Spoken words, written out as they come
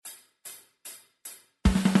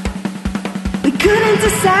couldn't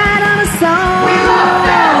decide on a song. We love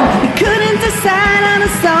them. We couldn't decide on a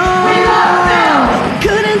song. We love them. We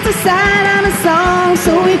couldn't decide on a song,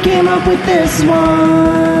 so we came up with this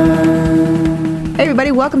one. Hey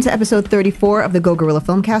everybody, welcome to episode 34 of the Go Gorilla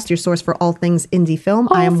Filmcast, your source for all things indie film.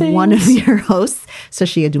 I am one of your hosts,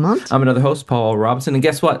 Sashia Dumont. I'm another host, Paul Robinson, and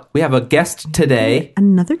guess what? We have a guest today.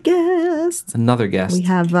 Another guest. We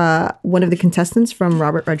have one of the contestants from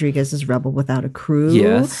Robert Rodriguez's Rebel Without a Crew.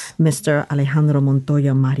 Yes. Mr. Alejandro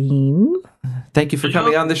Montoya Marin. Thank you for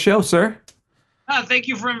coming on the show, sir. Thank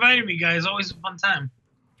you for inviting me, guys. Always a fun time.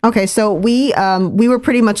 Okay, so we were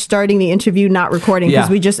pretty much starting the interview not recording because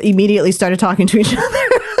we just immediately started talking to each other.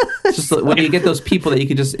 Just when you get those people that you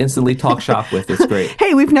can just instantly talk shop with, it's great.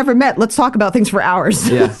 Hey, we've never met. Let's talk about things for hours.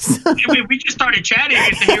 Yeah. We just started chatting,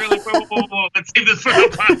 and then you were like, whoa, let's save this for the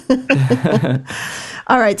time.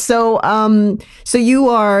 All right, so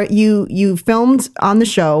you filmed on the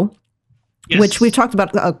show. Yes. Which we've talked about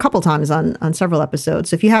a couple times on several episodes.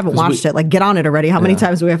 So if you haven't watched it, like get on it already. How many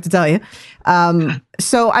times do we have to tell you?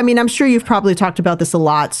 So, I mean, I'm sure you've probably talked about this a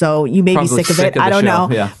lot, so you may be sick of it. I don't know.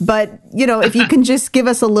 Yeah. But, you know, if you can just give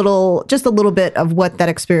us a little bit of what that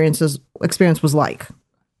experience was like.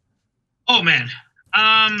 Oh, man.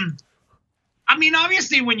 I mean,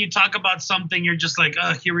 obviously, when you talk about something, you're just like,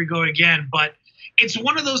 oh, here we go again. But it's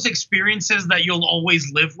one of those experiences that you'll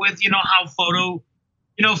always live with. You know how photo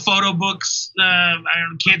books,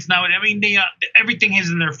 kids now, I mean, they everything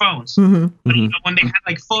is in their phones. Mm-hmm. But you know, when they had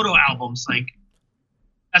like photo albums, like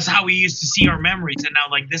that's how we used to see our memories. And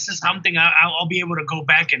now, like, this is something I'll be able to go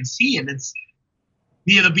back and see. And it's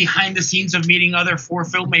the behind the scenes of meeting other 4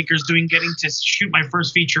 filmmakers, getting to shoot my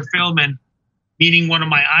first feature film and meeting one of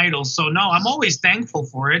my idols. So no, I'm always thankful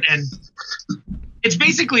for it. And it's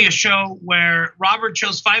basically a show where Robert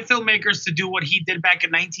chose 5 filmmakers to do what he did back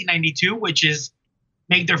in 1992, which is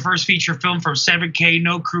make their first feature film from 7K,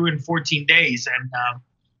 no crew, in 14 days. And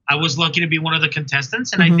I was lucky to be one of the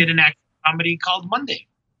contestants, and I did an action comedy called Monday.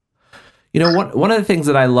 You know, one of the things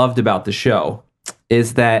that I loved about the show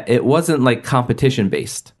is that it wasn't like competition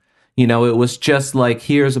based. You know, it was just like,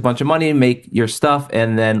 here's a bunch of money, make your stuff,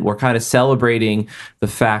 and then we're kind of celebrating the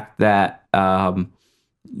fact that, you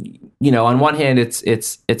know, on one hand,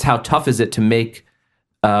 it's how tough is it to make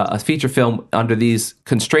a feature film under these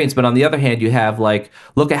constraints, but on the other hand, you have like,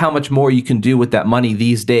 look at how much more you can do with that money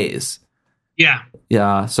these days. Yeah.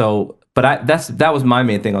 So, but that was my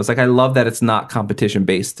main thing. I was like, I love that it's not competition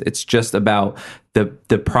based. It's just about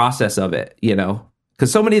the process of it, you know,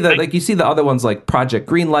 because so many of the, like, you see the other ones like Project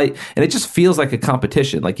Greenlight, and it just feels like a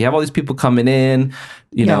competition. Like you have all these people coming in,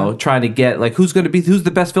 you know, trying to get like, who's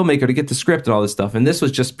the best filmmaker to get the script and all this stuff. And this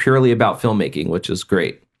was just purely about filmmaking, which is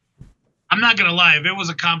great. I'm not going to lie. If it was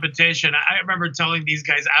a competition, I remember telling these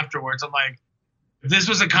guys afterwards, I'm like, if this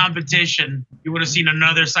was a competition, you would have seen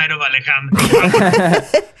another side of Alejandro.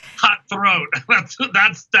 Hot throat.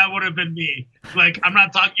 That would have been me. Like, I'm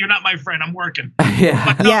not talking, you're not my friend. I'm working.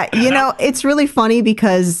 Yeah. You know, it's really funny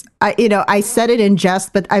because I said it in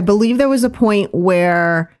jest, but I believe there was a point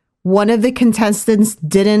where one of the contestants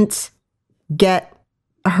didn't get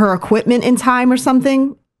her equipment in time or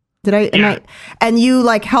something. And you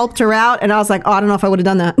like helped her out, and I was like, oh, I don't know if I would have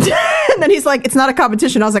done that. And then he's like, it's not a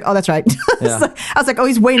competition. I was like, oh, that's right. I was like, oh,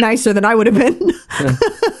 he's way nicer than I would have been.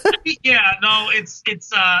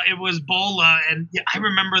 It was Bola, and I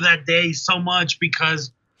remember that day so much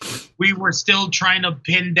because we were still trying to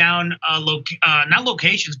pin down not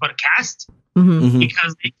locations, but a cast. Mm-hmm.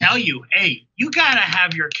 Because they tell you, hey, you gotta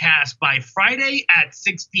have your cast by Friday at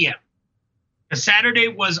 6 p.m. The Saturday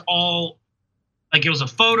was all. Like, it was a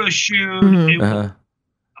photo shoot, it was a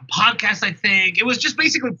podcast, I think. It was just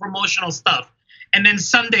basically promotional stuff. And then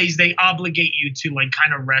Sundays, they obligate you to, like,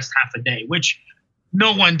 kind of rest half a day, which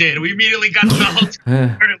no one did. We immediately got to the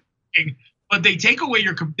hotel, but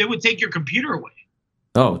they would take your computer away.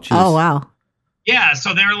 Oh, geez. Oh, wow. Yeah,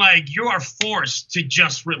 so they're like, you are forced to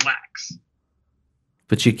just relax.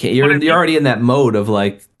 But you can't. You're already in that mode of,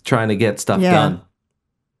 like, trying to get stuff done.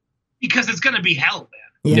 Because it's going to be hell,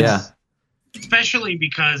 man. Yeah. Especially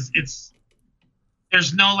because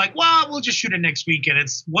there's no like, well, we'll just shoot it next weekend.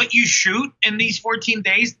 It's what you shoot in these 14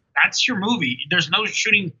 days. That's your movie. There's no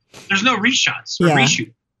shooting. There's no reshots or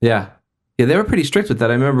reshoot. Yeah. They were pretty strict with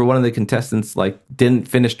that. I remember one of the contestants like didn't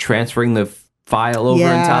finish transferring the file over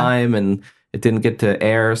in time, and it didn't get to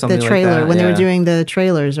air or something like that. The trailer when they were doing the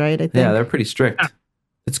trailers, right? I think. Yeah, they're pretty strict.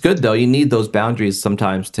 It's good though. You need those boundaries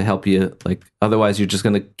sometimes to help you. Like otherwise, you're just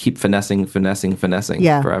going to keep finessing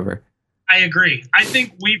forever. I agree. I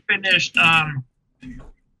think we finished. I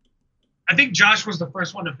think Josh was the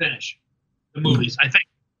first one to finish the movies. I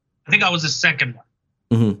think I was the second one.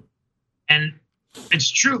 Mm-hmm. And it's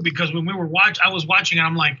true because when I was watching and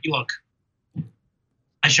I'm like, look,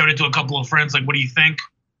 I showed it to a couple of friends. Like, what do you think?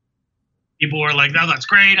 People were like, "No, that's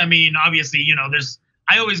great." I mean, obviously,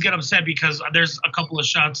 I always get upset because there's a couple of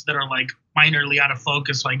shots that are like minorly out of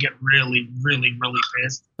focus, so I get really, really, really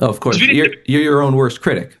pissed. Oh, of course, you're your own worst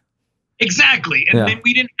critic. Exactly, and then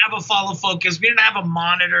we didn't have a follow focus. We didn't have a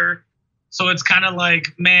monitor, so it's kind of like,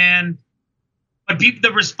 man. But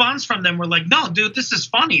the response from them were like, "No, dude, this is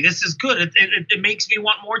funny. This is good. It makes me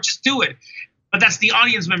want more. Just do it." But that's the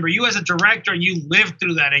audience member. You as a director, you lived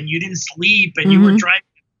through that, and you didn't sleep, and you were driving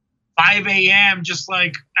 5 a.m. just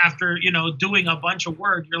like after doing a bunch of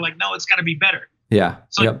work. You're like, no, it's got to be better. Yeah.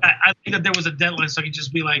 So I think that there was a deadline, so I could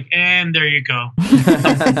just be like, and there you go.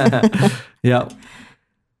 Yeah.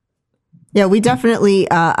 Yeah, we definitely.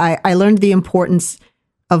 I learned the importance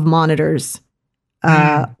of monitors.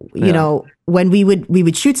 You know, when we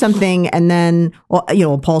would shoot something, and then,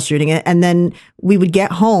 Paul's shooting it, and then we would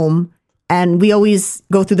get home. And we always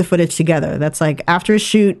go through the footage together. That's like after a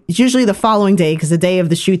shoot, it's usually the following day, because the day of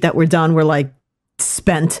the shoot that we're done, we're like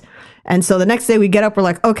spent. And so the next day we get up, we're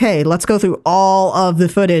like, okay, let's go through all of the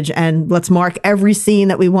footage and let's mark every scene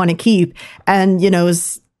that we want to keep. And,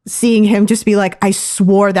 seeing him just be like, I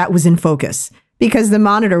swore that was in focus, because the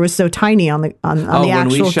monitor was so tiny on the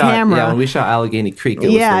actual camera. Yeah, when we shot Allegheny Creek, it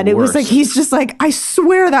was and it was like, he's just like, I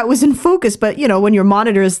swear that was in focus. But, when your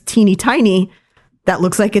monitor is teeny tiny, that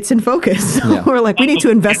looks like it's in focus. So we're like, we need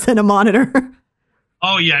to invest in a monitor.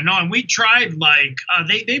 Oh yeah, no, and we tried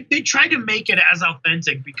they tried to make it as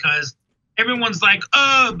authentic, because everyone's like,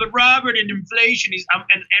 oh, but Robert and inflation.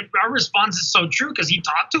 And our response is so true, because he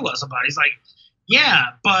talked to us about it. He's like, yeah,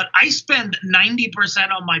 but I spend 90%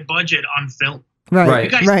 of my budget on film.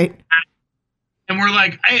 Right. And we're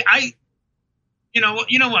like, I you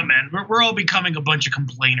know what, man? We're all becoming a bunch of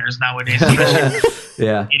complainers nowadays.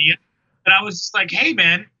 Yeah. Idiot. And I was just like, hey,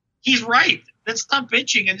 man, he's right. Let's stop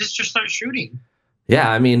bitching and just start shooting.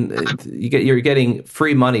 Yeah, I mean, you're getting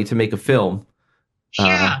free money to make a film.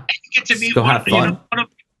 Yeah, and you get to meet one of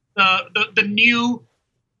the new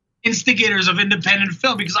instigators of independent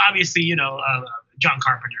film, because obviously, John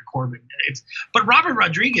Carpenter, Corbin. But Robert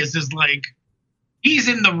Rodriguez is like, he's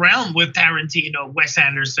in the realm with Tarantino, Wes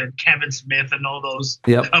Anderson, Kevin Smith, and all those.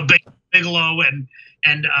 Yep. Bigelow and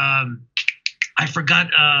I forgot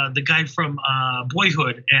the guy from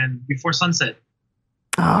Boyhood and Before Sunset.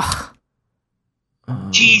 Oh.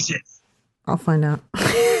 Jesus. I'll find out.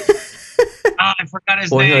 I forgot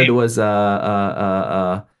his name. Boyhood was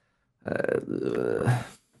that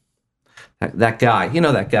guy. You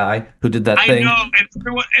know that guy who did that thing? I know.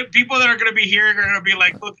 And people that are going to be hearing are going to be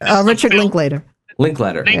like, look, Richard Linklater.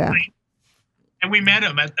 Yeah. And we met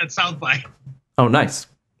him at South by. Oh, nice.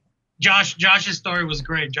 Josh's story was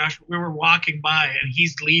great. We were walking by and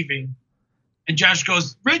he's leaving, and Josh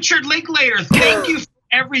goes, Richard Linklater, thank you for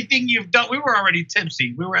everything you've done. We were already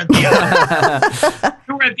tipsy. We were at the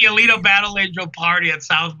Alito Battle Angel party at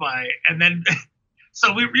South by, and then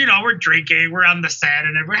so we're drinking, we're on the set,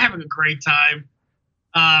 and we're having a great time.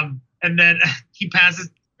 And then he passes,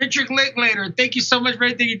 Richard Linklater, thank you so much for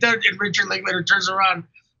everything you've done. And Richard Linklater turns around,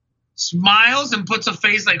 smiles, and puts a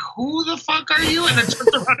face like, who the fuck are you? And then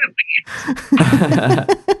turns around and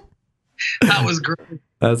leaves. That was great.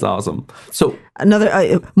 That's awesome. So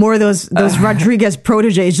another more of those Rodriguez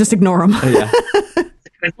proteges, just ignore them. Yeah.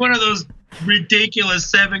 It's one of those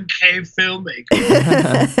ridiculous 7K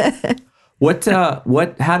filmmakers.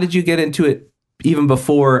 How did you get into it even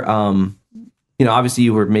before, obviously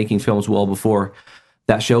you were making films well before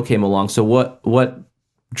that show came along. So what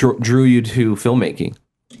drew you to filmmaking?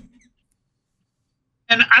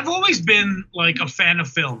 And I've always been like a fan of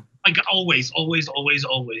film. Like always.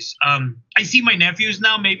 I see my nephews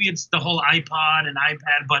now. Maybe it's the whole iPod and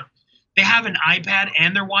iPad, but they have an iPad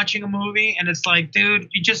and they're watching a movie, and it's like, dude,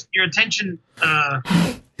 your attention,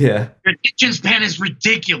 your attention span is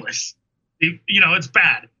ridiculous. It's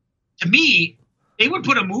bad. To me, they would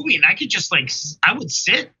put a movie, and I could just I would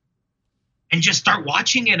sit and just start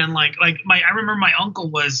watching it, and I remember my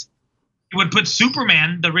uncle he would put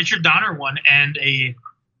Superman, the Richard Donner one, and a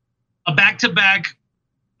back-to-back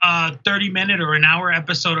 30-minute or an hour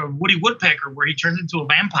episode of Woody Woodpecker where he turns into a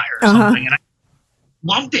vampire or something. And I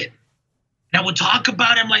loved it. And I would talk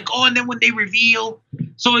about it. I'm like, and then when they reveal.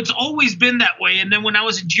 So it's always been that way. And then when I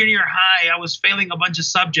was in junior high, I was failing a bunch of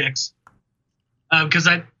subjects. Because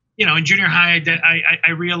in junior high,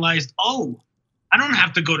 I realized, I don't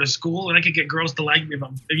have to go to school, and I could get girls to like me if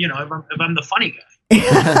I'm the funny guy. Isn't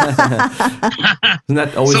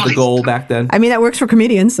that always the goal back then? I mean, that works for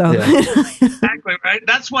comedians, so. Yeah. Exactly, right?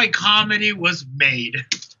 That's why comedy was made.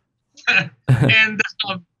 And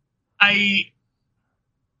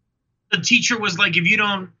the teacher was like, if you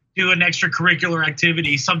don't do an extracurricular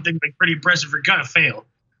activity, something like pretty impressive, you're gonna fail.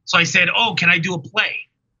 So I said, oh, can I do a play?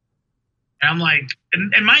 And I'm like,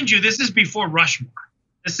 and mind you, this is before Rushmore.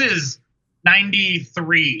 This is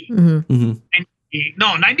 93. Mm-hmm.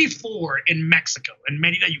 Mm-hmm. 94 in Mexico, in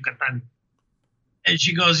Merida, Yucatan. And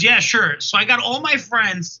she goes, yeah, sure. So I got all my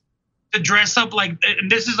friends to dress up like,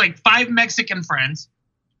 and this is like 5 Mexican friends,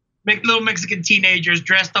 little Mexican teenagers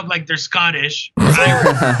dressed up like they're Scottish.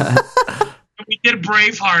 We did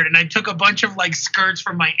Braveheart, and I took a bunch of like skirts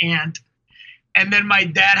from my aunt. And then my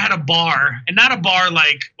dad had a bar, and not a bar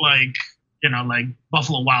like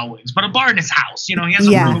Buffalo Wild Wings, but a bar in his house. He has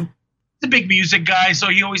a room. He's a big music guy, so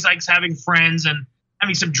he always likes having friends and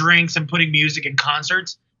having some drinks and putting music and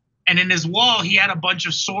concerts. And in his wall, he had a bunch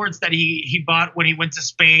of swords that he bought when he went to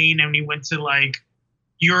Spain and he went to like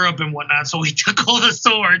Europe and whatnot. So we took all the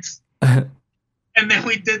swords, and then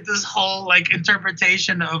we did this whole like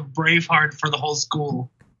interpretation of Braveheart for the whole school.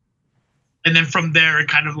 And then from there, it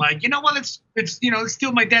kind of like, let's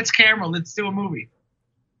steal my dad's camera. Let's do a movie.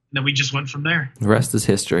 And then we just went from there. The rest is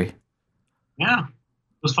history. Yeah,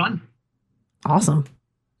 it was fun. Awesome.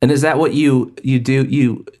 And is that what you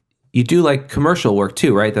do? You do like commercial work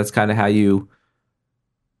too, right? That's kind of how you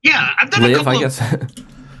I've done live, I guess.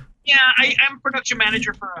 Yeah, I am production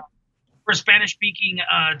manager for a Spanish-speaking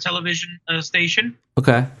television station.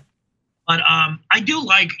 Okay. But I do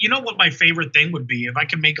like, what my favorite thing would be? If I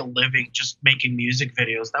could make a living just making music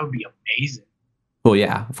videos, that would be amazing. Well,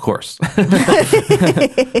 yeah, of course.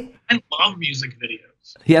 I love music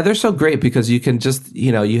videos. Yeah, they're so great because you can just,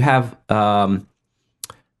 you have,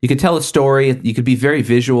 you can tell a story. You could be very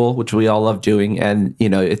visual, which we all love doing. And, you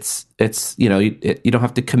don't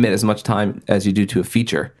have to commit as much time as you do to a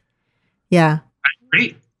feature. Yeah. I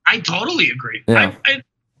agree. I totally agree. Yeah.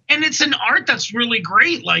 And it's an art that's really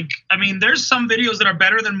great. Like, I mean, there's some videos that are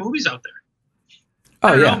better than movies out there.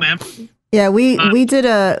 I don't know, man. Yeah, we did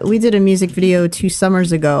a music video 2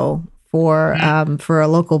 summers ago for a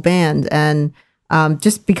local band, and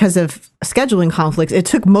just because of scheduling conflicts, it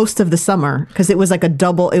took most of the summer because it was like a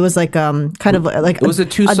double. It was like kind of like it was a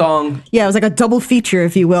 2-song. Yeah, it was like a double feature,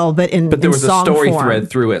 if you will, but there was a story form. Thread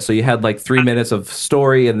through it, so you had like 3 minutes of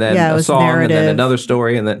story, and then a song, narrative. and then another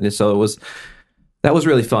story, and then so it was. That was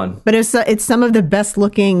really fun. But it's some of the best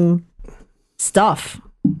looking stuff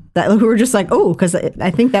that we were just like, oh, because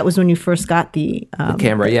I think that was when you first got the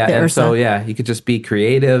camera. Yeah. the And Ursa. so, you could just be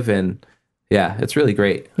creative, and it's really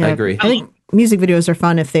great. Yeah, I agree. I think music videos are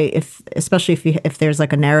fun especially if there's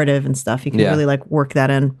like a narrative and stuff, you can really like work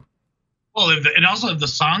that in. Well, and also if the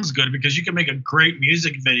song's good, because you can make a great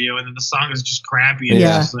music video and then the song is just crappy and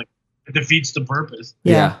just like it defeats the purpose.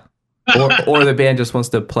 Yeah. or the band just wants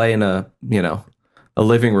to play in a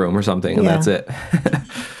living room or something, and that's it.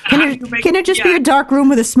 Can it just be a dark room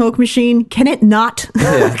with a smoke machine? Can it not?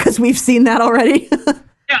 Because we've seen that already.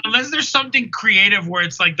 Yeah, unless there's something creative where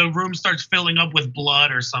it's like the room starts filling up with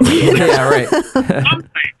blood or something. Yeah, right. Something,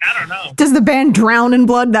 I don't know. Does the band drown in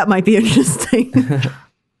blood? That might be interesting.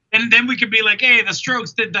 And then we could be like, hey, the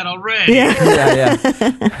Strokes did that already. Yeah.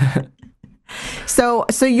 So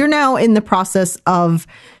you're now in the process of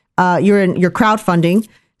you're crowdfunding.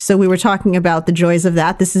 So we were talking about the joys of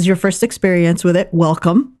that. This is your first experience with it.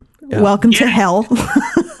 Welcome. Yeah. Welcome to hell.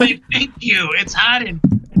 Thank you. It's hot in.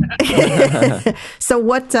 So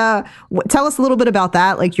what tell us a little bit about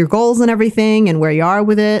that, like your goals and everything and where you are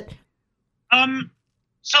with it.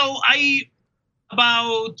 So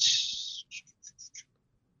about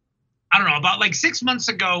like 6 months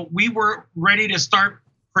ago, we were ready to start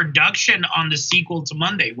production on the sequel to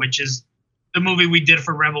Monday, which is the movie we did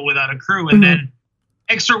for Rebel Without a Crew. And then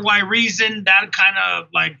X or Y reason, that kind of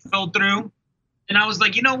like fell through. And I was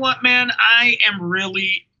like, you know what, man, I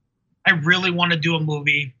really want to do a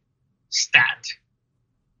movie stat.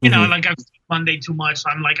 Like I've seen Monday too much. So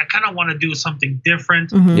I'm like, I kind of want to do something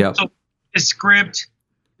different. Yep. So the script,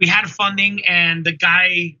 we had funding, and the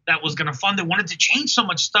guy that was going to fund it wanted to change so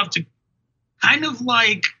much stuff to kind of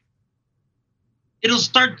like, it'll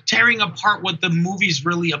start tearing apart what the movie's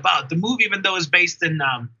really about. The movie, even though it's based in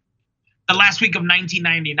the last week of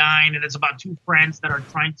 1999, and it's about 2 friends that are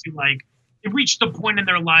trying to like, they reached the point in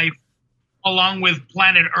their life along with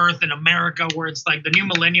planet Earth and America where it's like the new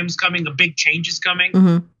millennium's coming, a big change is coming.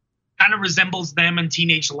 Kind of resembles them in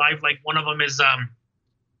teenage life. Like one of them is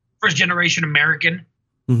first generation American,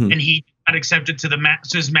 and he got accepted to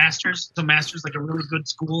his master's. So master's, like a really good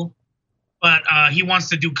school, but he wants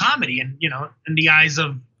to do comedy, and in the eyes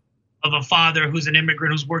of a father who's an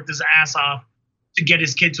immigrant who's worked his ass off to get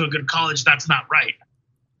his kid to a good college, that's not right.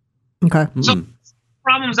 Okay. So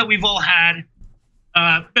problems that we've all had.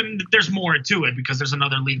 And there's more to it because there's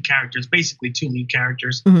another lead character. It's basically 2 lead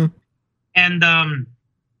characters. Mhm. And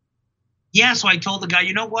yeah, so I told the guy,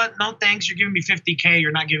 you know what? No, thanks. You're giving me $50K.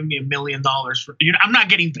 You're not giving me $1 million I'm not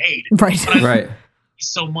getting paid. Right. But I Right.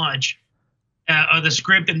 so much. The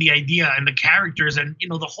script and the idea and the characters and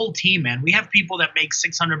the whole team, man. We have people that make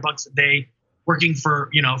 $600 a day working for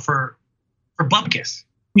Bupkis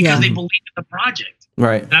because they believe in the project.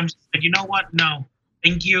 Right. And I'm just like, you know what? No,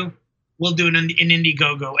 thank you. We'll do it in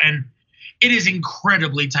Indiegogo, and it is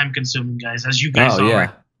incredibly time consuming, guys. As you guys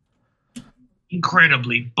yeah.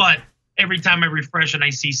 incredibly. But every time I refresh and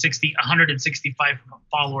I see 165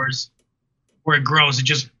 followers, where it grows, it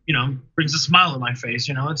just brings a smile on my face.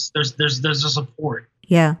 There's a support.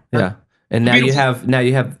 Yeah. Yeah. And now you have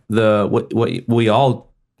the what we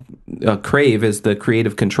all crave is the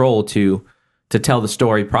creative control to tell the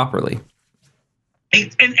story properly.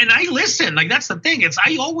 And I listen. Like, that's the thing.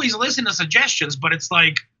 I always listen to suggestions, but it's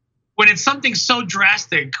like when it's something so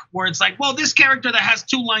drastic where it's like, well, this character that has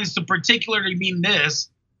 2 lines to particularly mean this,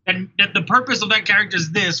 and that the purpose of that character is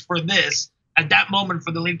this for this at that moment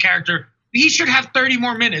for the lead character, he should have 30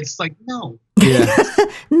 more minutes. Like, no. Yeah.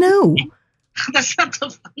 No. That's not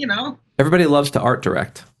the, Everybody loves to art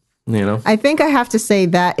direct, I think I have to say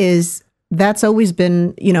that's always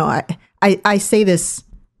been, I say this.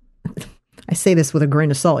 I say this with a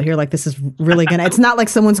grain of salt here. Like, this is really it's not like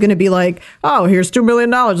someone's going to be like, oh, here's $2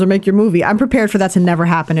 million to make your movie. I'm prepared for that to never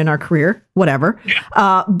happen in our career, whatever.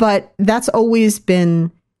 Yeah. But that's always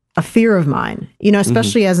been a fear of mine,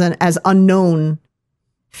 especially as unknown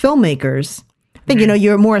filmmakers. I think,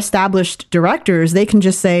 your more established directors, they can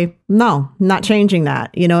just say, no, not changing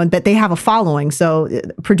that, but they have a following. So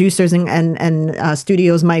producers and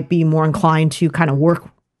studios might be more inclined to kind of work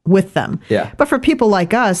with them. Yeah. But for people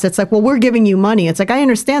like us, it's like, well, we're giving you money. It's like, I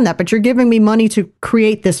understand that, but you're giving me money to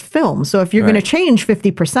create this film. So if you're going to change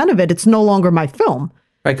 50% of it, it's no longer my film.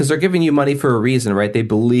 Right. Because they're giving you money for a reason, right? They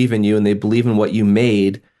believe in you and they believe in what you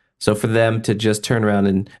made. So for them to just turn around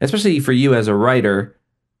and, especially for you as a writer,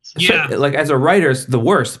 yeah. So, like, as a writer, it's the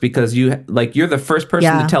worst because you're the first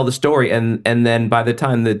person to tell the story, and then by the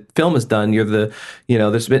time the film is done, you're the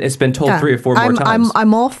it's been told 3 or 4 more times.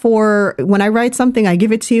 I'm all for, when I write something, I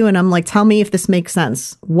give it to you and I'm like, tell me if this makes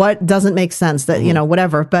sense. What doesn't make sense? That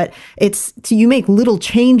whatever. But you make little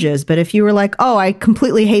changes. But if you were like, oh, I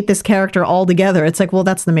completely hate this character altogether, it's like, well,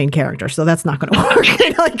 that's the main character, so that's not going to work.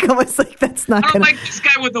 Like, I was like, that's not. I don't like this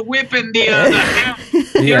guy with the whip and the.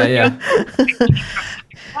 Yeah.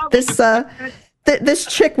 This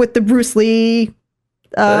chick with the Bruce Lee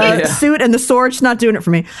suit and the sword, she's not doing it for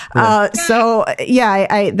me. So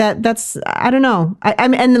yeah, that's I don't know.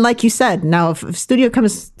 And like you said, now if a studio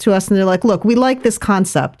comes to us and they're like, look, we like this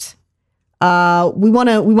concept. We want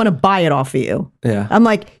to buy it off of you. Yeah. I'm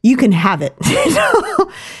like, you can have it.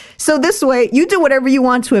 So this way, you do whatever you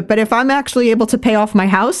want to it. But if I'm actually able to pay off my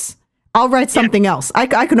house, I'll write something else. I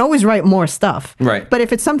can always write more stuff. Right. But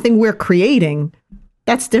if it's something we're creating,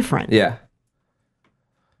 that's different. Yeah.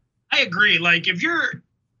 I agree. Like,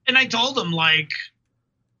 and I told him, like,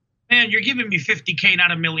 man, you're giving me $50K, not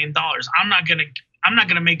 $1 million. I'm not gonna make I'm not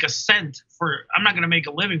gonna make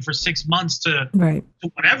a living for 6 months to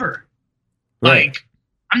whatever. Right. Like,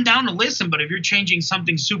 I'm down to listen, but if you're changing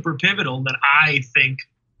something super pivotal that I think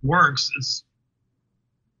works, it's,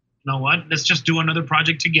 you know what? Let's just do another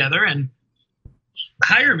project together and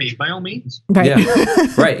hire me by all means. Right.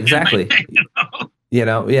 Yeah. Right. Exactly.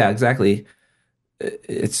 Yeah, exactly.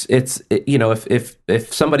 If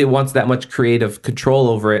somebody wants that much creative control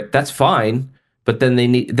over it, that's fine. But then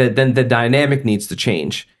then the dynamic needs to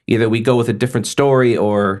change. Either we go with a different story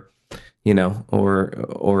or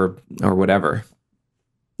whatever.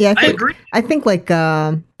 Yeah, I agree. I think like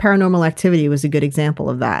Paranormal Activity was a good example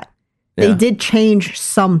of that. They Yeah. did change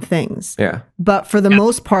some things. Yeah. But for the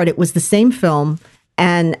most part, it was the same film.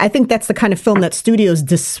 And I think that's the kind of film that studios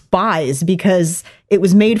despise because it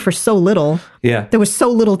was made for so little. Yeah. There was so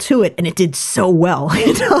little to it and it did so well.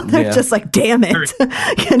 They're just like, damn it.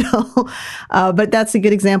 But that's a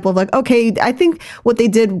good example of like, okay, I think what they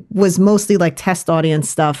did was mostly like test audience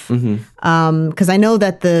stuff. Because I know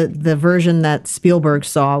that the version that Spielberg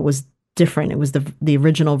saw was different. It was the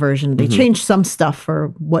original version. They changed some stuff for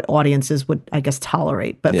what audiences would, I guess,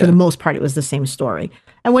 tolerate. But for the most part, it was the same story.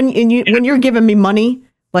 And when you're giving me money,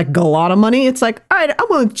 like a lot of money, it's like, all right, I'm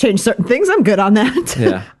willing to change certain things. I'm good on that.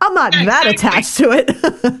 Yeah. I'm not that attached to it.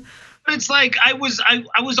 But it's like I was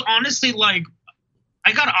honestly like,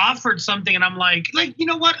 I got offered something and I'm like, you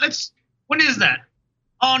know what? When is that?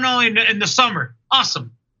 Oh no, in the summer.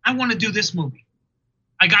 Awesome. I want to do this movie.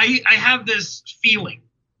 Like I have this feeling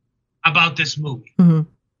about this movie. Mm-hmm.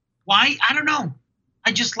 Why? I don't know.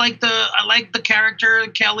 I just I like the character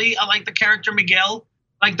Kelly. I like the character Miguel.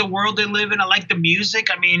 I like the world they live in. I like the music.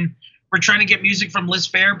 I mean, we're trying to get music from Liz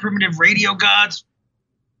Phair, Primitive Radio Gods,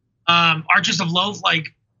 Archers of Loaf.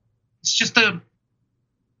 Like, it's just I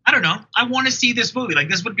don't know. I want to see this movie. Like,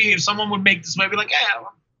 this would be if someone would make this movie. Like,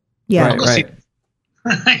 Yeah. I'll go see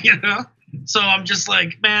it. You know. So I'm just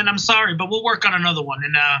like, man, I'm sorry, but we'll work on another one,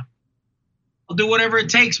 and I'll do whatever it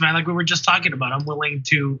takes, man. Like we were just talking about. I'm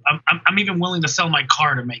even willing to sell my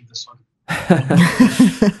car to make this one.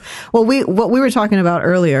 Well, what we were talking about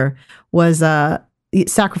earlier was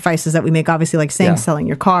sacrifices that we make. Obviously, like saying selling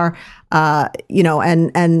your car,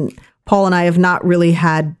 and Paul and I have not really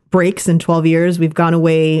had breaks in 12 years. We've gone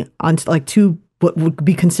away on like 2 what would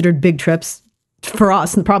be considered big trips for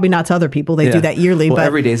us, and probably not to other people. They do that yearly. Well, but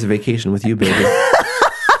every day's a vacation with you, baby.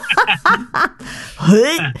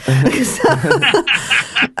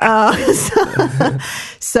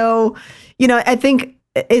 So, I think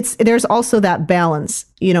there's also that balance.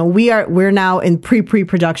 We're now in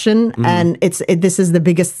pre-production, and this is the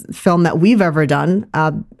biggest film that we've ever done,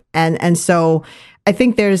 and so I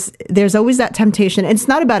think there's always that temptation. It's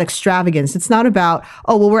not about extravagance. It's not about,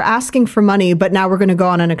 oh, well, we're asking for money, but now we're going to go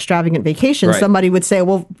on an extravagant vacation. Right. Somebody would say,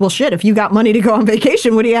 well, shit, if you got money to go on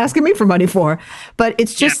vacation, what are you asking me for money for? But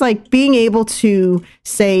it's just like being able to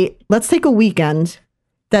say, let's take a weekend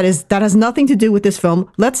that has nothing to do with this film.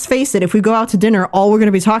 Let's face it, if we go out to dinner, all we're going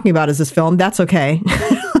to be talking about is this film. That's okay.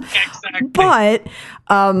 Exactly. But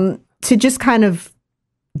to just kind of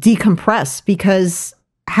decompress, because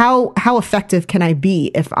how effective can I be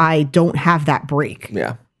if I don't have that break?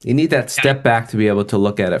 Yeah. You need that step back to be able to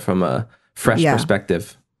look at it from a fresh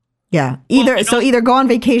perspective. Yeah. Either go on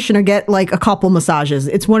vacation or get like a couple massages.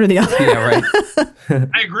 It's one or the other. Yeah, right.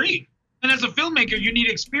 I agree. And as a filmmaker, you need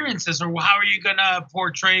experiences, or how are you going to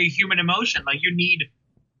portray human emotion? Like you need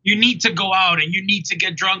to go out and you need to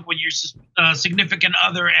get drunk with your significant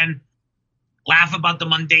other and laugh about the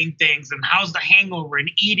mundane things, and how's the hangover,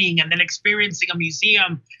 and eating, and then experiencing a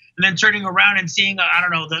museum, and then turning around and seeing,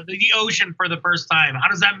 the ocean for the first time. How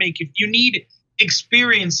does that make you? You need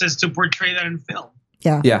experiences to portray that in film.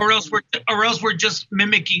 Yeah. Or else we're just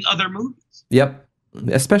mimicking other movies. Yep.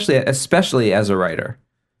 Especially as a writer,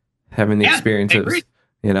 having the experiences,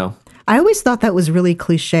 I always thought that was really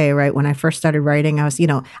cliche, right? When I first started writing, I was,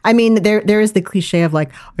 there is the cliche of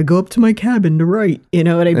like, I go up to my cabin to write, you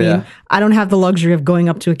know what I mean? Yeah. I don't have the luxury of going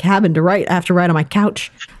up to a cabin to write. I have to write on my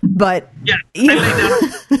couch, but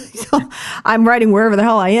so I'm writing wherever the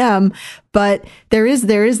hell I am. But there is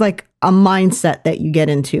like a mindset that you get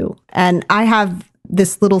into. And I have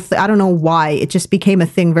this little, I don't know why, it just became a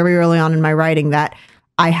thing very early on in my writing that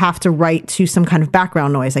I have to write to some kind of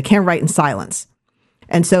background noise. I can't write in silence.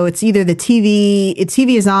 And so it's either the TV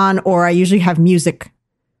is on, or I usually have music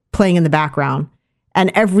playing in the background.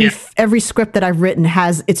 And every script that I've written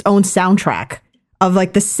has its own soundtrack of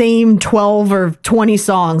like the same 12 or 20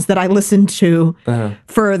 songs that I listened to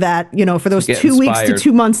for that, for those 2 weeks to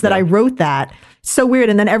 2 months that I wrote that. So weird.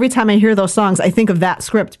 And then every time I hear those songs, I think of that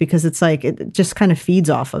script, because it's like, it just kind of feeds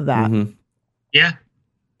off of that. Mm-hmm. Yeah.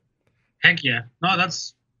 Heck yeah. No,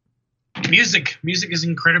 that's music. Music is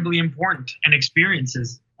incredibly important, and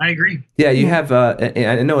experiences. I agree. Yeah, you have,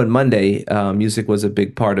 I know in Monday, music was a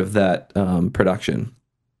big part of that production.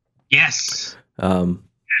 Yes.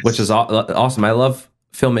 Which is awesome. I love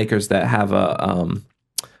filmmakers that have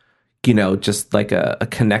just like a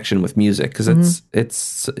connection with music, because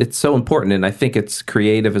it's so important, and I think it's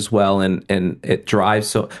creative as well, and it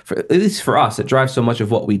drives at least for us, it drives so much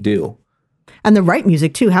of what we do. And the right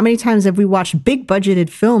music too. How many times have we watched big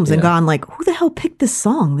budgeted films and gone like, who the hell picked this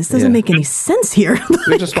song? This doesn't make any sense here.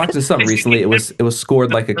 We just watched something recently. It was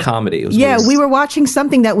scored like a comedy. It was weird. We were watching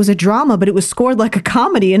something that was a drama, but it was scored like a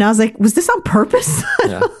comedy, and I was like, was this on purpose?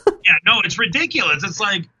 Yeah. No, it's ridiculous. It's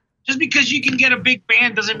like, just because you can get a big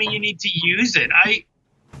band doesn't mean you need to use it.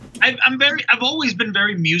 I've always been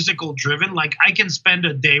very musical driven. Like, I can spend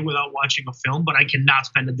a day without watching a film, but I cannot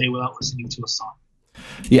spend a day without listening to a song.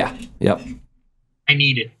 Yeah. Yep. I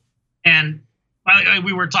need it. And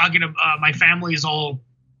we were talking about, my family is all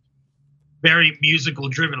very musical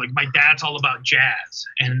driven. Like, my dad's all about jazz,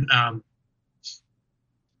 and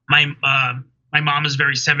my mom is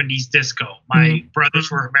very 70s disco. My brothers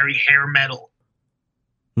were very hair metal.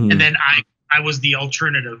 And then I was the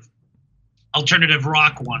alternative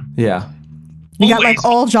rock one. Yeah. You got like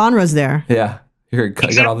all genres there. Yeah. You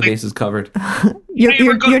got all the bases covered.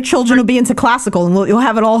 Your children will be into classical, and you'll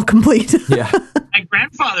have it all complete. Yeah. My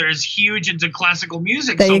grandfather is huge into classical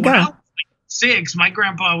music. There you go. When I was like 6, my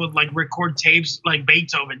grandpa would like record tapes like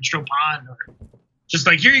Beethoven, Chopin, or just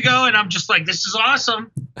like, here you go, and I'm just like, this is awesome.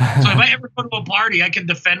 So if I ever go to a party, I can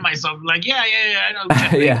defend myself. Like, yeah, I know.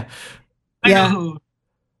 I know who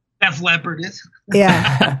Def Leppard is.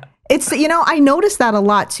 Yeah. It's, I noticed that a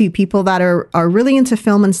lot too. People that are really into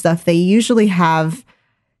film and stuff, they usually have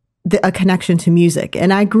a connection to music.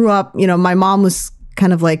 And I grew up, my mom was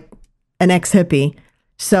kind of like an ex-hippie.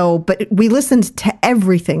 So, but we listened to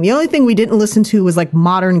everything. The only thing we didn't listen to was like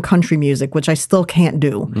modern country music, which I still can't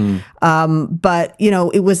do. But,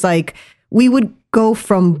 it was like we would go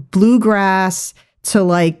from bluegrass to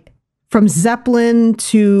like from Zeppelin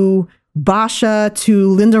to Basha to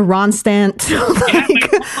Linda Ronstadt to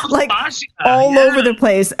like all over the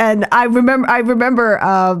place. And I remember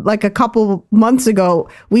like a couple months ago,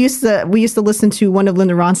 we used to listen to one of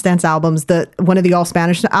Linda Ronstadt's albums, one of the all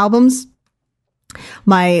Spanish albums.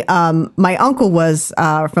 My uncle was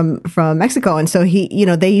from Mexico, and so he,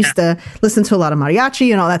 they used to listen to a lot of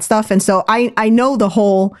mariachi and all that stuff, and so I know the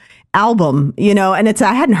whole album, and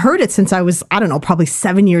I hadn't heard it since I was, I don't know, probably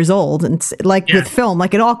 7 years old. And it's like with film,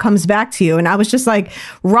 like it all comes back to you. And I was just like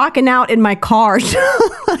rocking out in my car,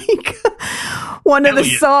 like one of the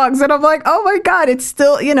songs. And I'm like, oh my God, it's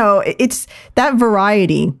still, it's that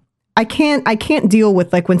variety. I can't deal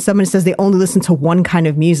with like when someone says they only listen to one kind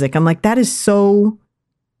of music. I'm like, that is so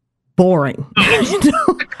boring.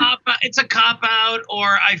 It's a cop out, or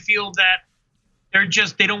I feel that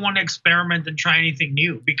they don't want to experiment and try anything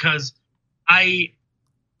new, because I'm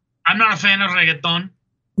not a fan of reggaeton.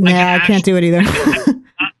 Yeah, I can't do it either.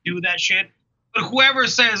 Not do that shit. But whoever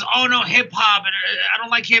says, "Oh no, hip hop," and I don't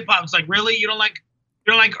like hip hop, it's like, really? You don't like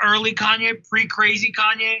early Kanye, pre-crazy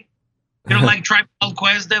Kanye? You don't like Tribe Called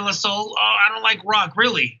Quest, De La Soul? Oh, I don't like rock,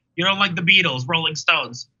 really? You don't like the Beatles, Rolling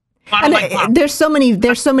Stones? I don't like pop. There's so many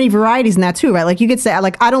varieties in that too, right? Like you could say,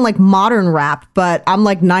 like, I don't like modern rap, but I'm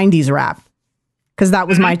like 90s rap, because that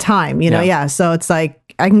was my time, Yeah. So it's like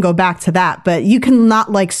I can go back to that, but you can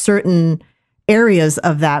not like certain areas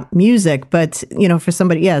of that music. But for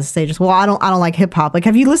somebody, say just, well, I don't like hip hop. Like,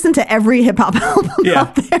 have you listened to every hip hop album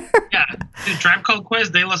out there? Yeah, Tribe Called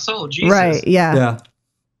Quest, De La Soul, Jesus. Right? Yeah.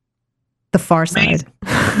 The Far Side.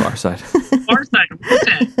 Far Side. Far Side.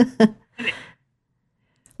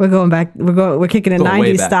 We're going back. We're kicking it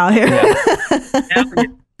 90s style here.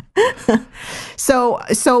 Yeah. So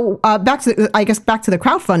back to the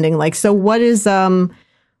crowdfunding. Like, so what is do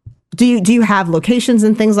you have locations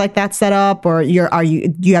and things like that set up, or do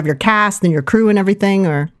you have your cast and your crew and everything,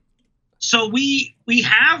 or? So we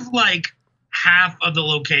have like half of the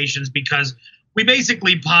locations, because we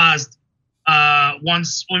basically paused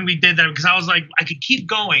once when we did that, because I was like, I could keep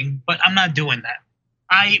going, but I'm not doing that.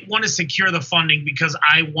 I want to secure the funding, because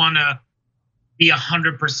I want to be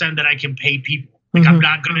 100% that I can pay people. Like, I'm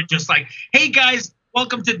not going to just like, hey guys,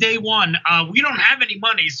 welcome to day one. We don't have any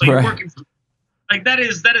money, so you're working for. Like, that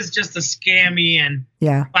is just a scammy and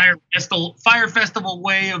fire festival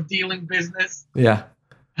way of dealing business. Yeah.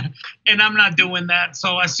 And I'm not doing that.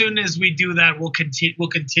 So as soon as we do that, we'll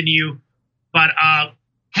continue. But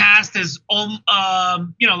cast is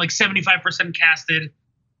like 75% casted.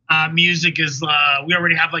 Music is we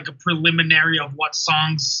already have like a preliminary of what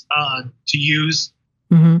songs to use.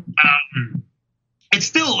 It's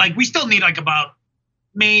still like we still need like about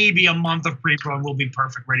maybe a month of pre-pro, and we'll be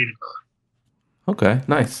perfect, ready to go. Okay,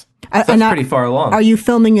 nice. That's pretty far along. Are you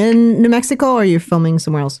filming in New Mexico, or are you filming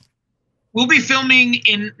somewhere else? We'll be filming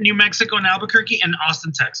in New Mexico and Albuquerque and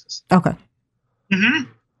Austin, Texas. Okay.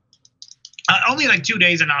 Only like 2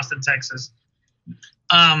 days in Austin, Texas.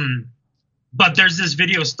 But there's this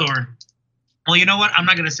video store. Well, you know what? I'm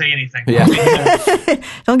not going to say anything. Yeah.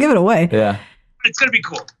 Don't give it away. Yeah. It's going to be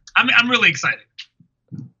cool. I'm really excited.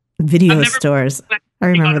 Video stores. I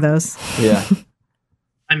remember those. Yeah.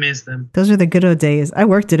 I miss them. Those are the good old days. I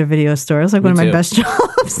worked at a video store. It was like one of my best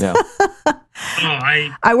jobs. Yeah.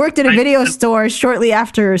 I worked at a video store shortly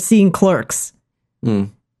after seeing Clerks.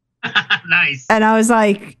 Nice. And I was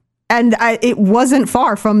like, it wasn't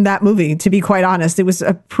far from that movie, to be quite honest. It was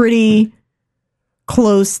a pretty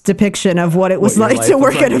close depiction of what it was like to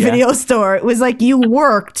work at a video store. It was like you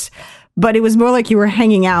worked, but it was more like you were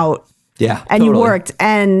hanging out. Yeah. And you worked.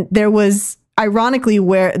 And there was, ironically,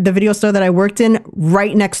 where the video store that I worked in,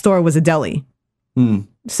 right next door was a deli.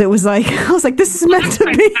 So it was like, I was like, this is meant to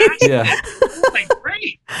be. Yeah. Like,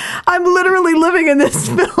 great. I'm literally living in this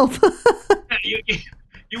film.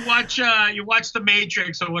 You watch The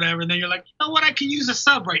Matrix or whatever, and then you're like, you know what? I can use a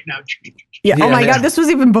sub right now. Yeah. Oh my God. This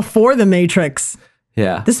was even before The Matrix.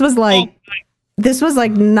 Yeah. This was like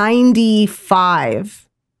 95.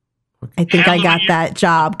 I think I got that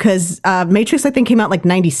job because Matrix, I think, came out like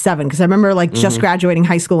 97 because I remember like just graduating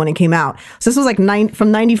high school when it came out. So this was like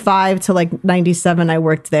from 95 to like 97, I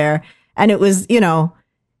worked there. And it was, you know,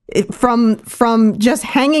 from just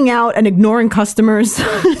hanging out and ignoring customers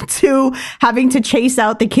to having to chase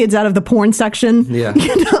out the kids out of the porn section. Yeah.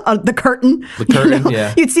 You know, the curtain. The curtain, you know?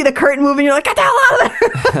 yeah. You'd see the curtain moving, you're like, get the hell out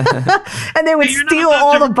of there. And they would steal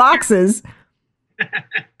all the boxes.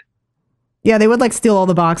 Yeah, they would like steal all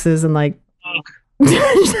the boxes and like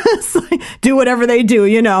just like do whatever they do,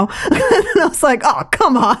 you know. And I was like, oh,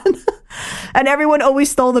 come on. And everyone always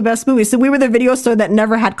stole the best movies. So we were the video store that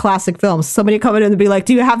never had classic films. Somebody come in and be like,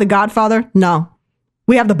 do you have The Godfather? No.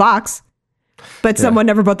 We have the box. But someone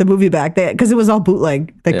never brought the movie back because it was all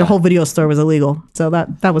bootleg. Like the whole video store was illegal. So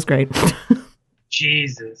that was great.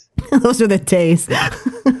 Jesus. Those are the days.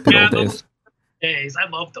 Yeah, those days. I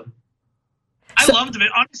loved them. I loved them.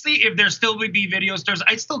 Honestly, if there still would be video stores,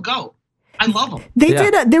 I'd still go. I love them.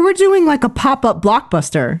 They were doing like a pop-up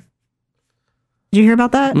Blockbuster. Did you hear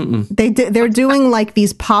about that? They're doing like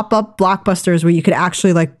these pop-up Blockbusters where you could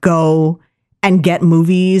actually like go and get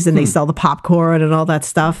movies and they sell the popcorn and all that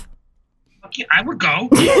stuff. Yeah, I would go.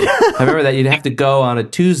 I remember that you'd have to go on a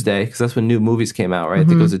Tuesday because that's when new movies came out, right? I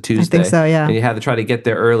think it was a Tuesday. I think so, yeah. And you had to try to get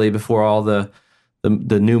there early before all the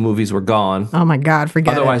new movies were gone. Oh my God,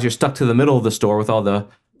 forget Otherwise, you're stuck to the middle of the store with all the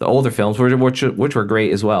older films, which were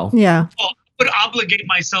great as well. Yeah. Well, I would obligate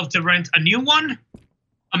myself to rent a new one,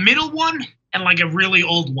 a middle one, and like a really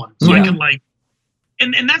old one. So I can like,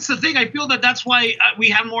 and that's the thing. I feel that's why we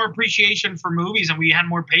have more appreciation for movies and we had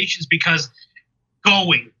more patience because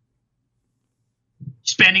going,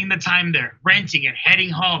 spending the time there, renting it, heading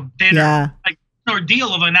home, dinner, like an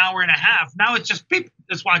ordeal of an hour and a half. Now it's just beep,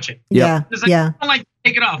 let's watch it. Yeah. It's like, I don't like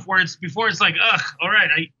take it off where it's before it's like, ugh, all right,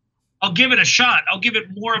 I'll give it a shot. I'll give it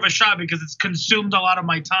more of a shot because it's consumed a lot of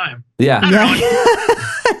my time. Yeah.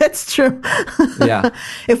 That's true. Yeah.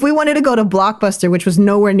 If we wanted to go to Blockbuster, which was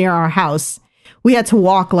nowhere near our house, we had to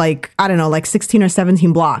walk like, I don't know, like 16 or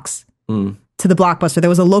 17 blocks to the Blockbuster. There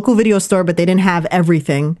was a local video store, but they didn't have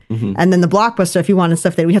everything. And then the Blockbuster, if you wanted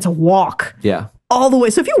stuff there, we had to walk all the way.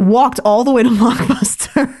 So if you walked all the way to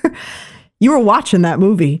Blockbuster, you were watching that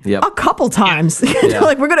movie a couple times.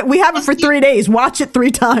 Like we have it for 3 days. Watch it 3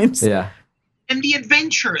 times. Yeah. And the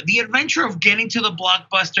adventure of getting to the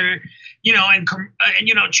Blockbuster, you know, and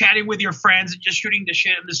you know, chatting with your friends and just shooting the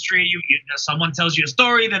shit in the street. You someone tells you a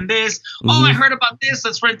story, then this. Oh, I heard about this.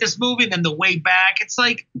 Let's rent this movie. Then the way back. It's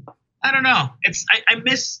like, I don't know. It's I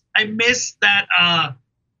miss that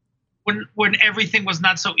when everything was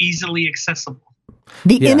not so easily accessible.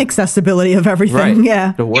 The inaccessibility of everything. Right.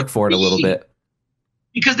 Yeah. To work for it a little bit.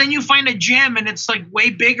 Because then you find a gem and it's like way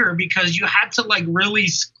bigger because you had to like really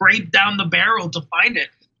scrape down the barrel to find it.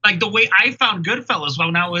 Like the way I found Goodfellas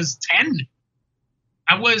when I was 10.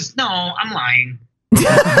 I'm lying.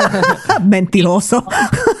 Mentiroso.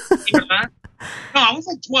 No, I was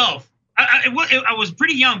like 12. I was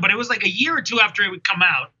pretty young, but it was like a year or two after it would come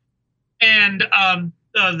out. And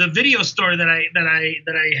the video store that I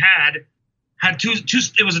had two.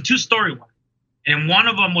 It was a 2-story one. And one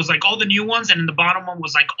of them was like all the new ones, and in the bottom one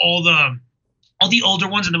was like all the older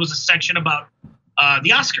ones, and there was a section about the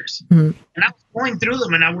Oscars. And I was going through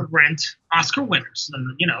them, and I would rent Oscar winners,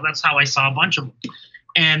 and you know that's how I saw a bunch of them.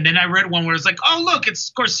 And then I read one where it's like, oh look, it's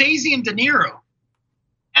Scorsese and De Niro.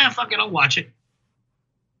 Fuck it, I'll watch it.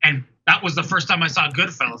 And that was the first time I saw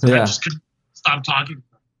Goodfellas. And I just couldn't stop talking.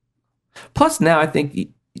 Plus, now I think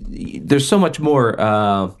there's so much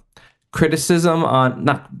more criticism on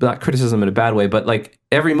not criticism in a bad way, but like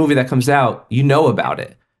every movie that comes out, you know about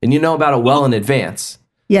it, and you know about it well in advance.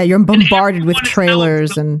 Yeah, you're bombarded with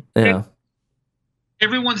trailers and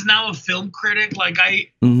everyone's now a film critic. Like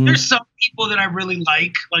there's some people that I really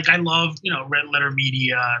like. Like I love, you know, Red Letter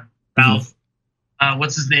Media, Ralph.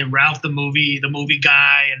 What's his name? Ralph the movie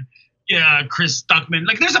guy, and Chris Stuckman.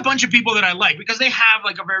 Like there's a bunch of people that I like because they have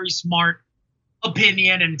like a very smart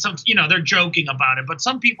opinion, and some, you know, they're joking about it, but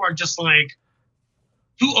some people are just like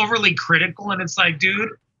too overly critical, and it's like, dude,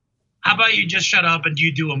 how about you just shut up and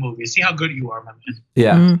you do a movie, see how good you are, my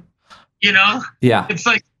man. You know, it's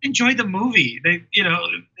like, enjoy the movie. They, you know,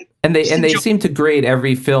 and they seem to grade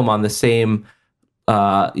every film on the same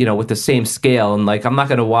you know, with the same scale, and like I'm not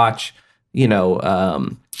going to watch, you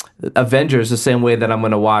know, Avengers the same way that I'm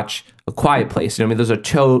going to watch A Quiet Place. You know what I mean? Those are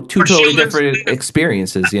two totally different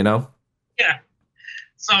experiences, you know.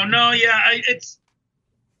 So no, I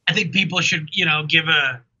think people should, you know, give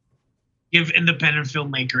independent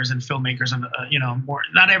filmmakers and you know, more.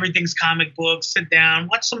 Not everything's comic books. Sit down,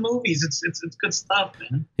 watch some movies. It's good stuff,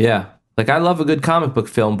 man. Yeah, Like, I love a good comic book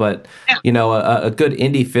film, but you know, a good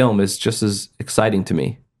indie film is just as exciting to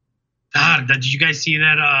me. God, did you guys see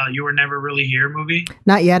that You Were Never Really Here movie?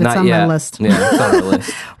 Not yet. It's Not on yet. my list. Yeah, it's on our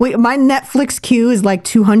list. Wait, my Netflix queue is like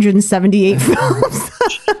 278 films.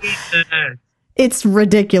 It's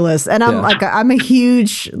ridiculous. And I'm I'm a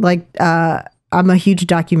huge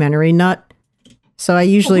documentary nut. So I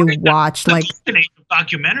usually watch like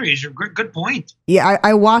documentaries. Good point. Yeah,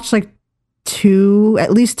 I watch like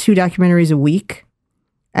at least two documentaries a week.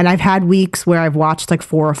 And I've had weeks where I've watched like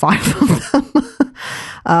 4 or 5 of them.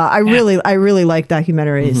 I really like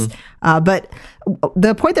documentaries. But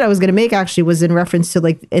the point that I was going to make actually was in reference to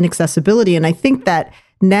like inaccessibility. And I think that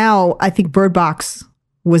now, I think Bird Box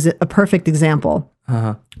was a perfect example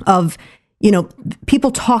of, you know, people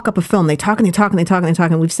talk up a film. They talk and they talk and they talk and they talk.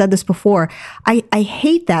 And we've said this before. I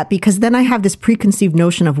hate that, because then I have this preconceived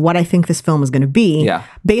notion of what I think this film is going to be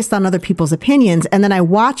based on other people's opinions. And then I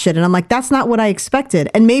watch it and I'm like, that's not what I expected.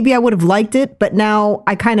 And maybe I would have liked it, but now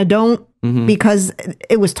I kind of don't because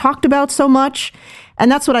it was talked about so much.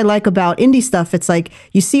 And that's what I like about indie stuff. It's like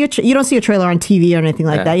you don't see a trailer on TV or anything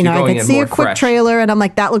like that. You know, I can see a quick trailer and I'm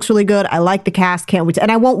like, that looks really good. I like the cast. Can't wait.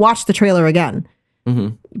 And I won't watch the trailer again.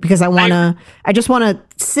 Because I just want to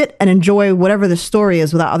sit and enjoy whatever the story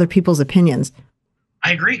is without other people's opinions.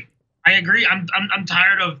 I agree. I'm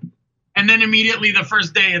tired of, and then immediately the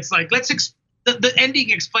first day it's like, the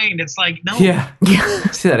ending explained. It's like, no, I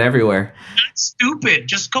see that everywhere. That's stupid.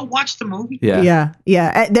 Just go watch the movie. Yeah.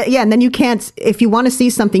 And then you can't, if you want to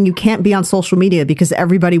see something, you can't be on social media because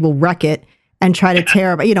everybody will wreck it and try to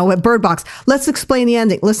tear up. You know, at Bird Box, let's explain the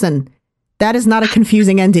ending. Listen. That is not a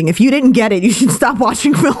confusing ending. If you didn't get it, you should stop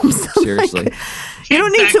watching films. Seriously. You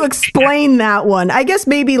don't need to explain that one. I guess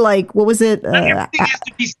maybe like, what was it? Everything has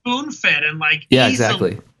to be spoon-fed and like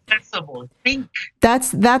exactly. Accessible.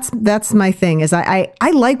 That's my thing. Is I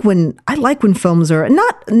like when films are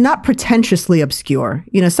not pretentiously obscure.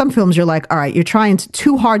 You know, some films you're like, all right, you're trying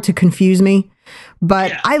too hard to confuse me.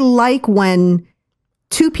 But I like when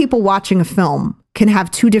two people watching a film can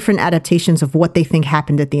have two different adaptations of what they think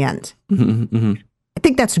happened at the end. I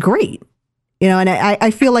think that's great. You know, and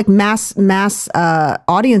I feel like mass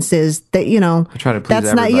audiences that, you know, try to please that's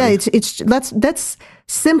everybody. not, it's let's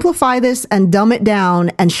simplify this and dumb it down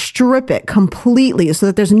and strip it completely so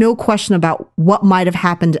that there's no question about what might have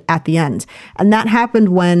happened at the end. And that happened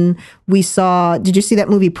when we saw, did you see that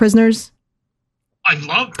movie Prisoners? I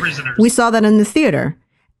love Prisoners. We saw that in the theater.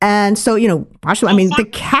 And so, you know, the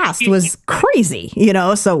cast was crazy, you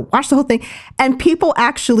know, so watch the whole thing. And people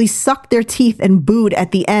actually sucked their teeth and booed at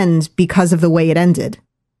the end because of the way it ended.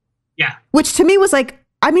 Yeah. Which to me was like,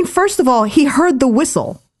 first of all, he heard the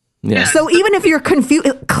whistle. Yeah. So even if you're confused,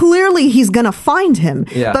 clearly he's going to find him.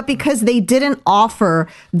 Yeah. But because they didn't offer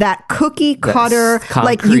that cookie cutter,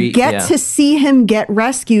 like you concrete, get to see him get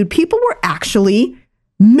rescued, people were actually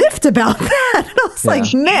miffed about that. And I was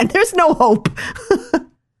like, man, there's no hope.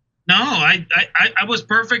 No, I was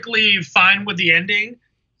perfectly fine with the ending.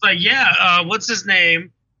 It's like, what's his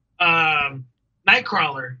name?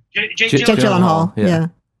 Nightcrawler. Jake Gyllenhaal. Yeah.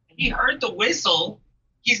 He heard the whistle.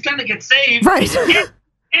 He's gonna get saved, right?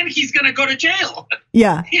 And he's gonna go to jail.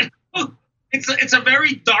 Yeah. You know, it's a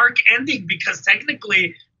very dark ending because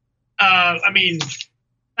technically,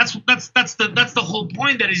 that's the whole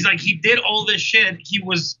point. That he's like, he did all this shit. He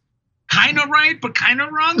was kind of right, but kind of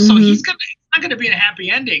wrong. So it's not going to be a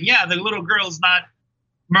happy ending. Yeah, the little girl's not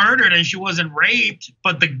murdered and she wasn't raped,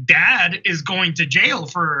 but the dad is going to jail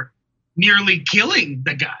for nearly killing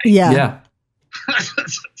the guy. Yeah.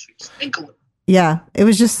 Yeah, it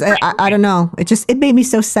was just, I don't know. It made me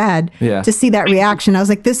so sad to see that reaction. I was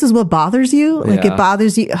like, this is what bothers you? Like, it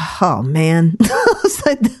bothers you? Oh, man.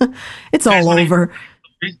 It's all over.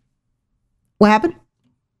 What happened?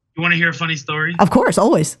 You want to hear a funny story? Of course,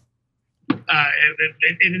 always.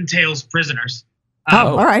 It entails Prisoners.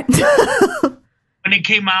 All right. When it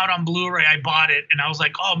came out on Blu-ray, I bought it, and I was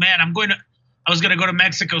like, "Oh man, I was gonna go to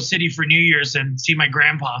Mexico City for New Year's and see my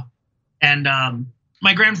grandpa." And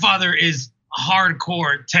my grandfather is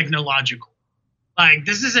hardcore technological. Like,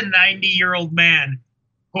 this is a 90-year-old man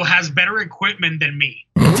who has better equipment than me.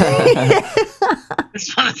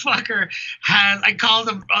 This motherfucker has. I called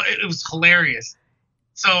him. It was hilarious.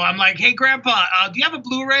 So I'm like, "Hey, Grandpa, do you have a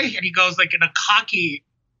Blu-ray?" And he goes like in a cocky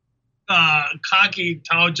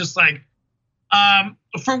tone, just like,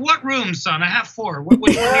 "For what room, son? I have 4. Which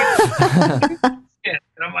one do you?"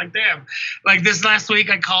 And I'm like, "Damn!" Like this last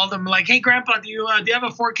week, I called him like, "Hey, Grandpa, do you have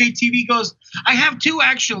a 4K TV?" He goes, "I have 2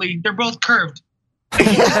 actually. They're both curved."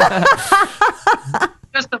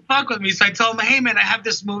 Just to fuck with me. So I told him, "Hey, man, I have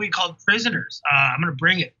this movie called Prisoners. I'm gonna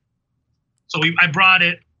bring it." So I brought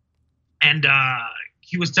it. and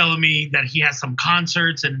he was telling me that he has some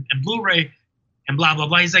concerts and Blu-ray and blah blah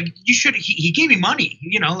blah. He's like, you should. He gave me money,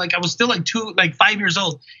 like I was still like 5 years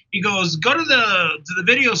old. He goes, go to the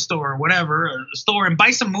video store or whatever, or the store, and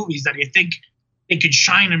buy some movies that you think they could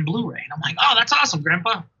shine in Blu-ray. And I'm like, oh, that's awesome,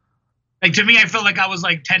 Grandpa. Like, to me, I felt like I was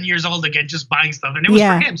like 10 years old again, just buying stuff, and it was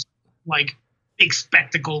for him, like big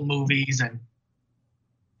spectacle movies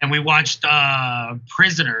and we watched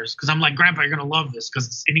Prisoners, because I'm like, Grandpa, you're gonna love this,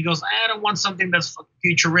 and he goes, I don't want something that's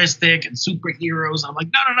futuristic and superheroes. I'm like,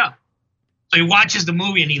 no. So he watches the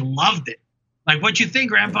movie and he loved it. Like, what you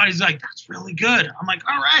think, Grandpa? He's like, that's really good. I'm like,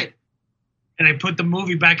 all right. And I put the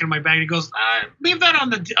movie back in my bag. And he goes, leave that on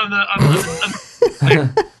the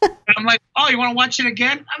and I'm like, oh, you want to watch it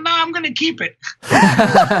again? No, I'm gonna keep it.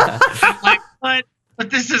 I'm like, what? But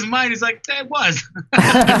this is mine. He's like, it was.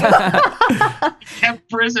 He kept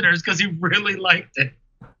Prisoners because he really liked it.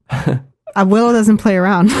 Willow doesn't play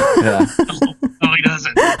around. Yeah. No, he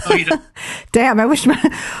doesn't. Damn, I wish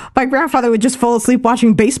my grandfather would just fall asleep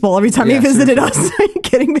watching baseball every time he visited us. Are you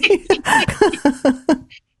kidding me?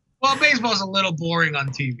 Well, baseball's a little boring on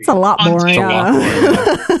TV. It's a lot boring. I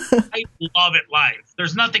love it live.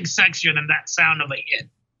 There's nothing sexier than that sound of a hit.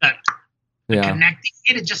 The connecting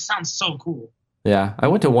hit, it just sounds so cool. Yeah, I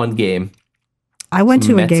went to one game. I went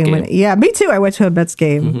to a game. Yeah, me too. I went to a Mets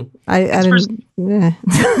game. Mm-hmm. I didn't.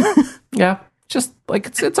 Yeah, just like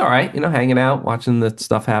it's all right, hanging out, watching the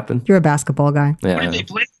stuff happen. You're a basketball guy. Yeah. What did they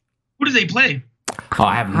play? Who did they play? Oh,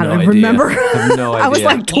 I have no idea. I remember. I have no idea. I was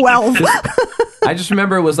like 12. I just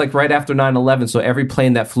remember it was like right after 9/11, so every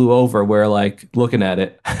plane that flew over, we're like looking at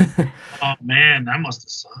it. Oh man, that must have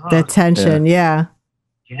sucked. The tension, yeah.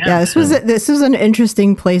 This was an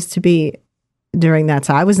interesting place to be during that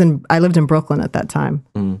time. I lived in Brooklyn at that time.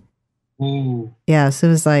 Mm. Ooh. Yeah, so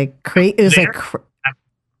it was like it was like.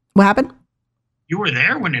 What happened? You were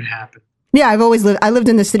there when it happened. Yeah, I lived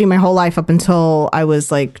in the city my whole life up until I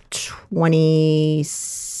was like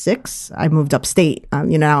 26. I moved upstate.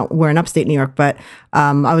 We're in upstate New York, but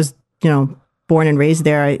I was, born and raised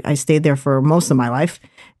there. I stayed there for most of my life.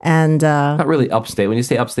 And not really upstate. When you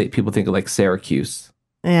say upstate, people think of like Syracuse.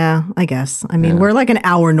 Yeah, I guess. I mean, we're like an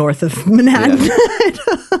hour north of Manhattan.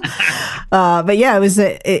 But yeah,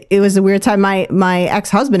 it was a weird time. My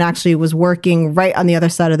ex-husband actually was working right on the other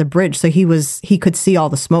side of the bridge, so he could see all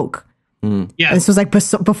the smoke. Mm. Yeah, this was like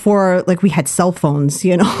before like we had cell phones,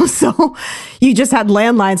 so you just had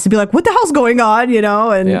landlines to be like, what the hell's going on,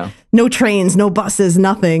 and no trains, no buses,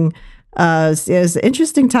 nothing. It was an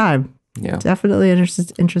interesting time. Yeah, definitely an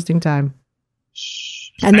interesting time.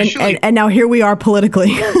 And then and now here we are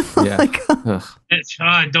politically. Yeah.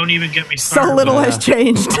 Don't even get me started. So little has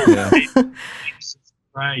changed. Yeah. Jesus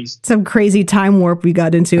Christ. Some crazy time warp we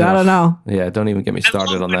got into. I don't know. Yeah, don't even get me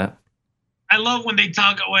started on that. I love when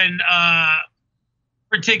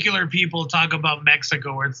particular people talk about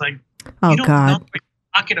Mexico, where it's like, oh, you don't God. know what you're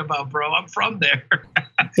talking about, bro. I'm from there.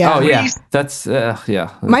 Yeah. Oh, yeah. That's,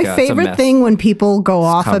 My favorite thing when people go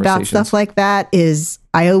off about stuff like that is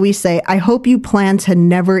I always say, I hope you plan to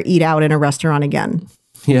never eat out in a restaurant again.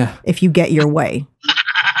 Yeah. If you get your way.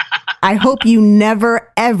 I hope you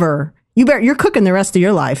never, ever, you're cooking the rest of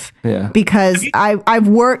your life. Yeah. Because I've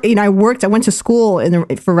worked, I went to school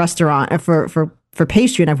for restaurant, for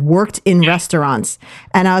pastry, and I've worked in restaurants.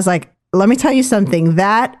 And I was like, let me tell you something,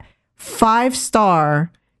 that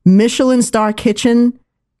 5-star Michelin star kitchen,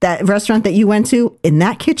 that restaurant that you went to, in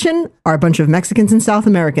that kitchen are a bunch of Mexicans and South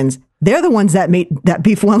Americans. They're the ones that made that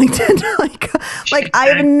beef Wellington. like I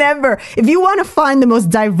have never, if you want to find the most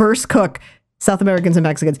diverse cook, South Americans and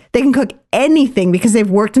Mexicans, they can cook anything because they've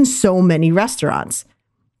worked in so many restaurants.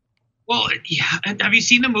 Well, yeah. Have you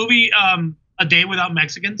seen the movie A Day Without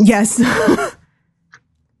Mexicans? Yes.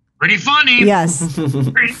 Pretty funny. Yes.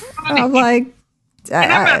 Pretty funny. I'm like,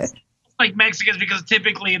 like Mexicans, because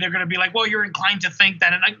typically they're going to be like, well, you're inclined to think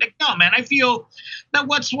that. And I'm like, no, man, I feel that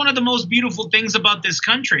what's one of the most beautiful things about this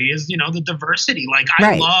country is, the diversity. Like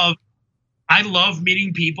I love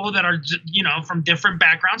meeting people that are, from different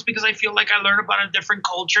backgrounds, because I feel like I learn about a different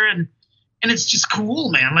culture, and it's just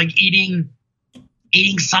cool, man. Like eating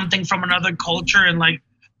something from another culture, and like,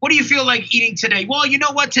 what do you feel like eating today? Well, you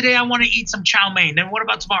know what? Today I want to eat some chow mein. Then what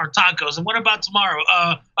about tomorrow? Tacos. And what about tomorrow?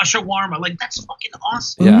 A shawarma. Like, that's fucking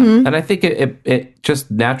awesome. Yeah. Mm-hmm. And I think it just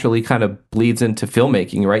naturally kind of bleeds into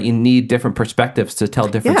filmmaking, right? You need different perspectives to tell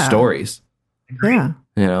different stories. Yeah.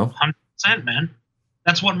 100%, man.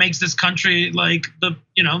 That's what makes this country like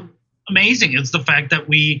amazing. It's the fact that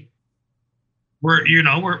we're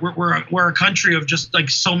a country of just like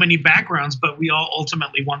so many backgrounds, but we all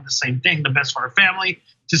ultimately want the same thing, the best for our family,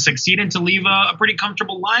 to succeed and to live a pretty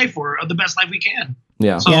comfortable life, or the best life we can.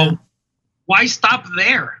 Yeah. So Why stop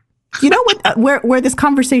there? You know what? Where this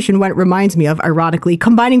conversation went reminds me of, ironically,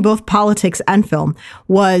 combining both politics and film,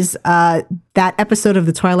 was that episode of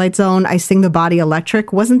The Twilight Zone, I Sing the Body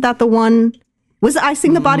Electric. Wasn't that the one? Was I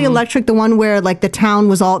Sing the Body Electric the one where like the town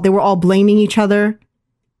was they were all blaming each other?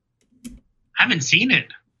 I haven't seen it.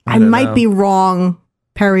 I might be wrong.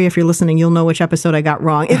 Perry, if you're listening, you'll know which episode I got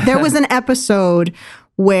wrong. There was an episode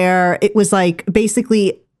where it was like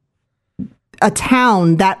basically a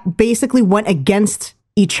town that basically went against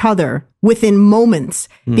each other within moments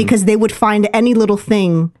because they would find any little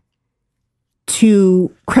thing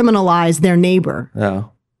to criminalize their neighbor.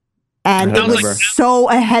 Oh. And it was so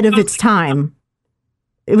ahead of its time.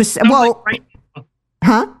 It was,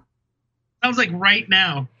 huh? Sounds like right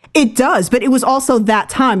now. It does, but it was also that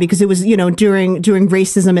time because it was, during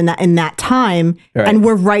racism in that time, right. And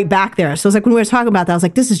we're right back there. So it's like when we were talking about that, I was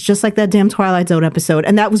like, this is just like that damn Twilight Zone episode,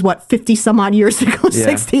 and that was 50 some odd years ago,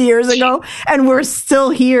 60 years ago, and we're still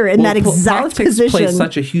here in that exact position. Politics plays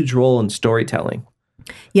such a huge role in storytelling.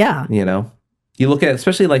 Yeah, you look at,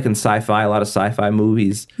 especially like in sci-fi, a lot of sci-fi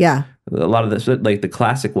movies. Yeah, a lot of the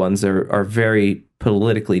classic ones are very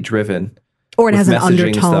politically driven. Or it has an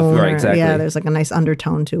undertone. Right, exactly. Yeah, there's like a nice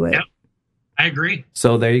undertone to it. Yep, I agree.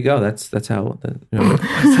 So there you go. That's how that's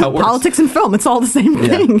how it works. Politics and film, it's all the same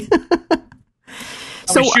thing.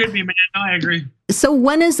 So it should be, man. No, I agree. So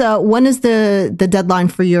when is the deadline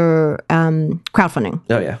for your crowdfunding?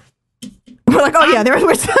 Oh yeah. We're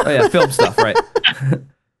like, film stuff, right?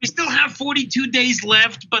 We still have 42 days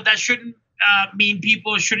left, but that shouldn't mean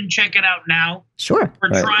people shouldn't check it out now. Sure.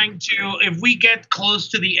 We're trying to, if we get close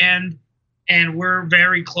to the end, and we're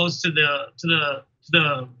very close to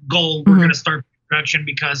the goal, we're going to start production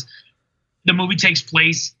because the movie takes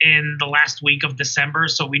place in the last week of December,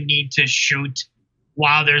 so we need to shoot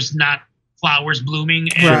while there's not flowers blooming.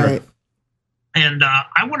 And, right. And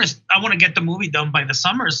I want to get the movie done by the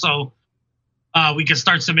summer, so we can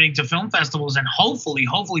start submitting to film festivals, and hopefully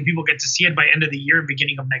people get to see it by end of the year,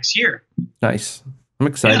 beginning of next year. Nice. I'm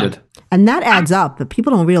excited. Yeah. And that adds up, but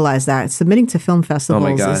people don't realize that submitting to film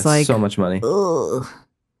festivals is like so much money. Ugh.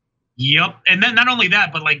 Yep. And then not only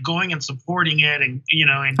that, but like going and supporting it, and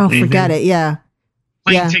forget it. Yeah.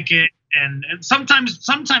 Plane ticket, and sometimes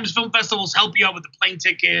film festivals help you out with the plane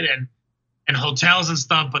ticket and hotels and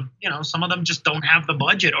stuff, but some of them just don't have the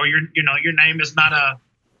budget, or your name is not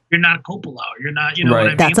you're not Coppola, or you're not, what I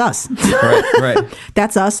mean? That's us. right.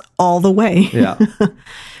 That's us all the way. Yeah.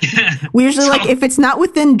 We usually if it's not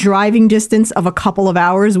within driving distance of a couple of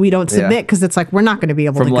hours, we don't submit because it's like we're not going to be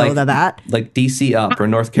able to go to that. Like DC up or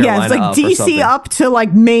North Carolina. Yeah, it's like DC up to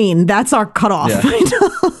like Maine. That's our cutoff. Yeah. Where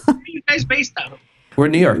are you guys based out of? We're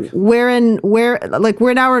in New York. We're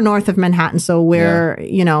an hour north of Manhattan, so we're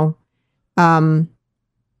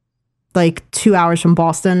like 2 hours from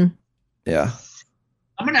Boston. Yeah.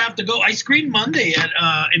 I'm gonna have to go. I screened Monday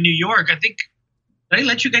in New York. I think. Did I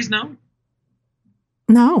let you guys know?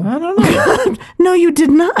 No, I don't know. No, you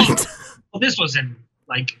did not. Well, this was in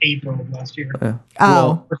like April of last year.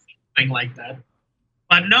 Oh, or something like that.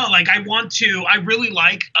 But no, like I really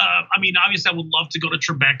like. Obviously, I would love to go to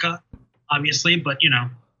Tribeca, obviously, but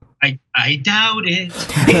I doubt it.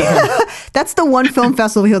 That's the one film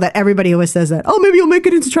festival here that everybody always says that. Oh, maybe you'll make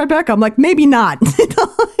it into Tribeca. I'm like, maybe not.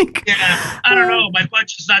 I don't know. My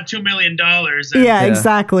budget's not $2 million. Yeah,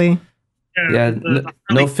 exactly.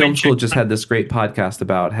 No Film School just had this great podcast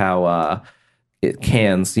about how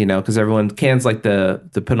Cannes, because Cannes like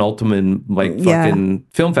the penultimate fucking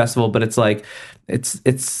film festival, but it's like is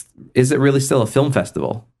it really still a film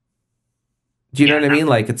festival? Do you know what I mean?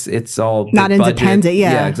 Like it's all not independent. Budget.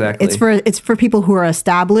 Yeah, exactly. It's for people who are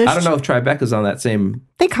established. I don't know if Tribeca's on that same.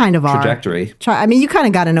 They kind of trajectory. You kind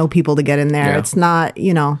of got to know people to get in there. Yeah. It's not,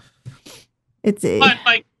 It's. But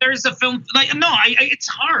like, there's a film. Like, no, it's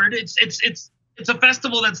hard. It's a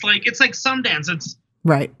festival that's like Sundance. It's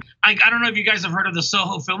right. I don't know if you guys have heard of the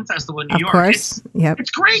Soho Film Festival in New York. Of course.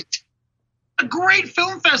 It's great. A great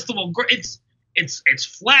film festival. It's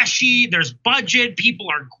flashy. There's budget. People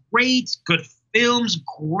are great. Good films,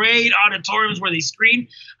 great auditoriums where they screen.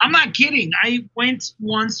 I'm not kidding. I went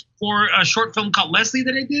once for a short film called Leslie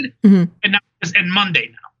that I did, and Monday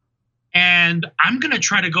now. And I'm going to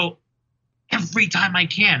try to go every time I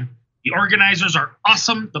can. The organizers are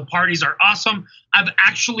awesome. The parties are awesome. I've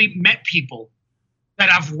actually met people that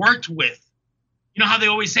I've worked with. You know how they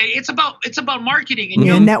always say it's about marketing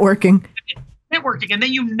and networking, and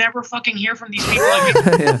then you never fucking hear from these people.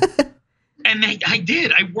 And I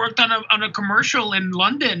did. I worked on a commercial in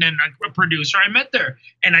London, and a producer I met there,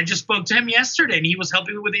 and I just spoke to him yesterday, and he was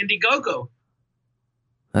helping me with Indiegogo.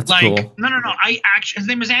 That's like, cool. no. His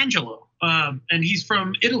name is Angelo, and he's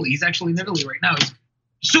from Italy. He's actually in Italy right now. He's a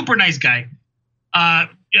super nice guy.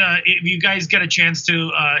 If you guys get a chance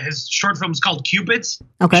to, his short film is called Cupids.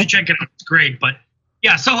 Okay. You should check it out. It's great. But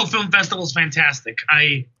yeah, Soho Film Festival is fantastic.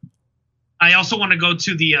 I also want to go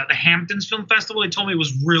to the Hamptons Film Festival. They told me it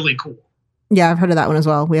was really cool. Yeah, I've heard of that one as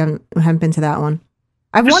well. We haven't been to that one.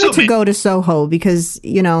 I've wanted to go to Soho because,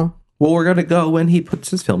 Well, we're going to go when he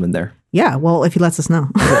puts his film in there. Yeah, well, if he lets us know.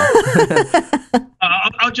 I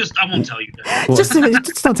won't tell you that.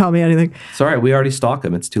 just don't tell me anything. It's all right. We already stalk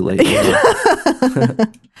him. It's too late.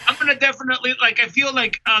 I'm gonna definitely I feel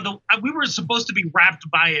like we were supposed to be wrapped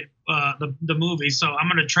by it, the movie. So I'm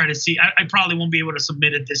gonna try to see. I probably won't be able to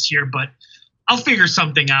submit it this year, but I'll figure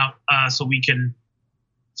something out so we can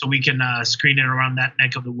screen it around that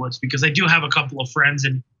neck of the woods, because I do have a couple of friends,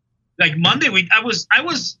 and like Monday I was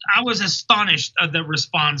astonished at the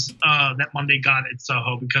response that Monday got at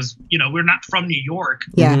Soho, because we're not from New York.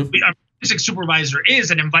 Yeah. Our music supervisor is,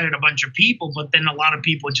 and invited a bunch of people, but then a lot of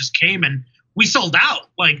people just came and we sold out.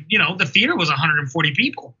 Like, the theater was 140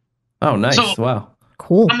 people. Oh, nice. So, wow.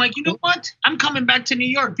 Cool. I'm like, you know what? I'm coming back to New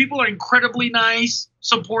York. People are incredibly nice,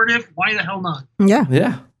 supportive. Why the hell not? Yeah.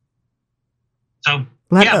 Yeah. So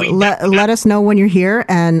let us know when you're here,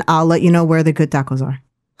 and I'll let you know where the good tacos are.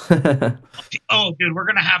 Oh, dude, we're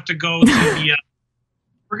gonna have to go to the.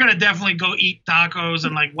 We're gonna definitely go eat tacos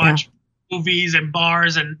and like watch movies and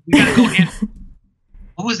bars, and we gotta go in.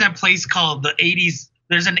 What was that place called? The 80s.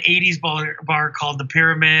 There's an 80s bar called the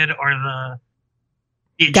Pyramid, or the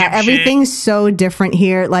Egyptian. God, everything's so different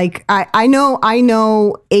here. Like I know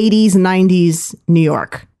 80s, 90s New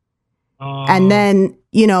York, and then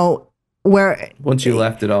where once you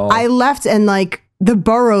left it all, I left, and like the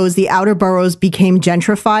boroughs, the outer boroughs became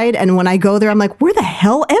gentrified. And when I go there, I'm like, where the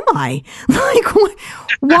hell am I? Like,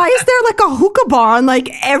 why is there like a hookah bar on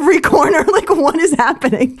like every corner? Like, what is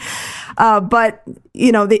happening? But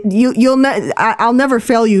I'll never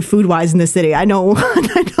fail you food wise in the city. I know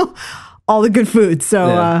all the good food.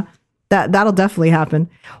 So that'll definitely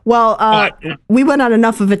happen. Well, we went on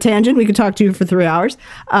enough of a tangent. We could talk to you for 3 hours,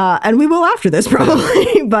 and we will after this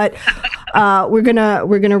probably. But we're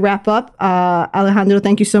gonna wrap up. Alejandro,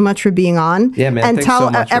 thank you so much for being on. Yeah, man. And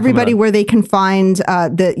tell everybody where they can find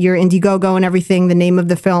your Indiegogo and everything, the name of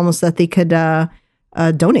the film, so that they could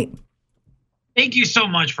donate. Thank you so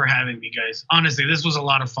much for having me, guys. Honestly, this was a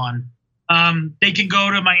lot of fun. They can go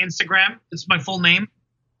to my Instagram. It's my full name.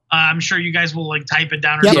 I'm sure you guys will like type it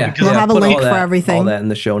down or something. We'll have a link for everything. All that in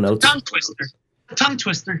the show notes. Tongue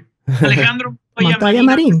twister. Alejandro Montoya,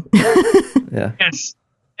 Marin. Yeah. Yes.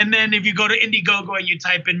 And then if you go to Indiegogo and you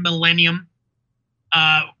type in Millennium,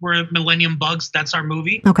 we're Millennium Bugs. That's our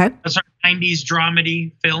movie. Okay. That's our 90s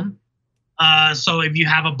dramedy film. So if you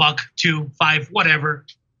have $1, $2, $5, whatever,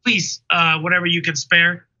 please, whatever you can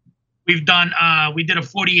spare. We've done. We did a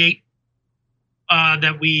 48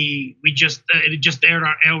 that we just it just aired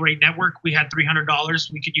on L Rate Network. We had $300.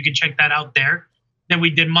 You can check that out there. Then we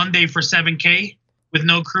did Monday for $7K with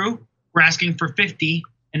no crew. We're asking for 50,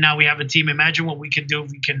 and now we have a team. Imagine what we can do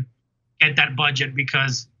if we can get that budget,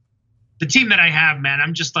 because the team that I have, man,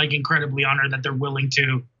 I'm just like incredibly honored that they're willing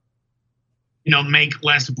to, make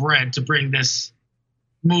less bread to bring this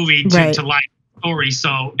movie to life story.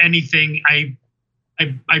 So anything, I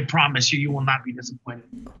promise you will not be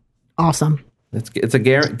disappointed. Awesome. It's a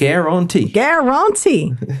guarantee.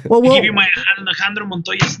 Guarantee. Well, we'll give you my Alejandro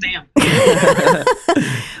Montoya stamp.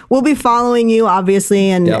 We'll be following you,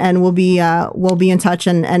 obviously, and we'll be in touch.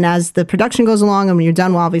 And as the production goes along, and when you're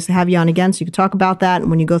done, we'll obviously have you on again, so you can talk about that and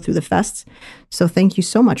when you go through the fests. So thank you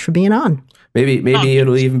so much for being on. Maybe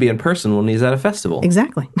it'll even be in person when he's at a festival.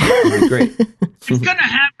 Exactly. It'll be great. It's gonna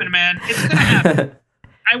happen, man. It's gonna happen.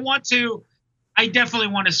 I definitely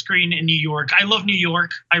want to screen in New York. I love New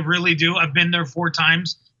York. I really do. I've been there 4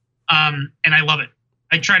 times, and I love it.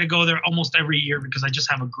 I try to go there almost every year because I just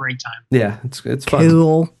have a great time. Yeah, it's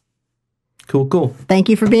fun. Cool. Thank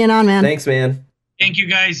you for being on, man. Thanks, man. Thank you,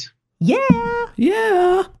 guys. Yeah.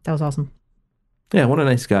 That was awesome. Yeah, what a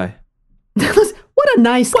nice guy. What a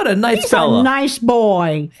nice fella. He's a nice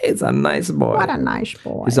boy. He's a nice boy. What a nice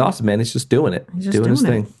boy. He's awesome, man. He's just doing it. He's just doing his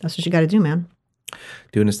thing. That's what you got to do, man.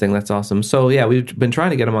 Doing his thing. That's awesome. So yeah, we've been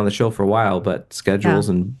trying to get him on the show for a while, but schedules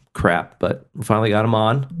and crap. But we finally got him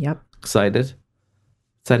on. Yep. Excited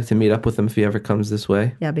to meet up with him if he ever comes this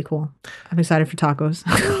way. Yeah, it'd be cool. I'm excited for tacos.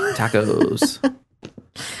 Tacos.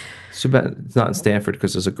 Too bad it's not in Stanford,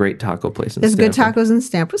 because there's a great taco place in There's Stanford. good tacos in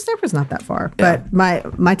Stanford. Stanford's not that far, but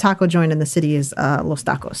my taco joint in the city is Los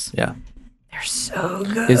Tacos. Yeah. They're so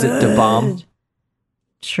good. Is it the bomb?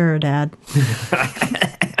 Sure, Dad.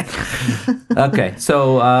 Okay,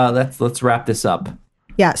 so let's wrap this up.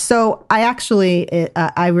 Yeah. So I actually,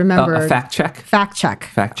 I remember A fact check. Fact check.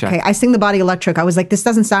 Fact check. Okay. I Sing the Body Electric. I was like, this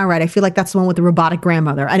doesn't sound right. I feel like that's the one with the robotic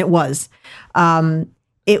grandmother, and it was.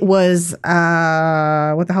 It was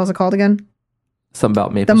what the hell is it called again? Something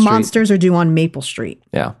about Maple The Street. Monsters Are Due on Maple Street.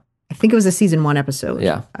 Yeah. I think it was a season 1 episode.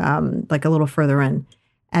 Yeah. Like a little further in.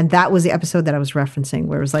 And that was the episode that I was referencing,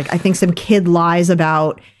 where it was like, I think some kid lies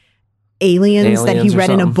about aliens that he Aliens or read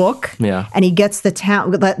in a something. book. Yeah. And he gets the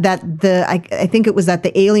town I think it was that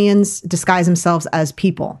the aliens disguise themselves as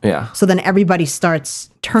people. Yeah. So then everybody starts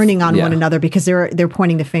turning on one another because they're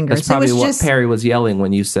pointing the fingers. That's So it probably was what just, Perry was yelling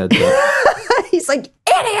when you said that. he's like,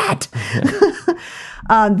 idiot.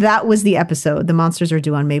 That was the episode. The Monsters Are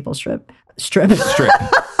Due on Maple Strip. Strip.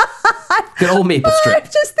 Good old Maple Strip. I'm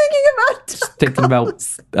just thinking about Thinking about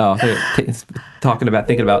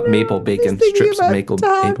maple bacon, strips of maple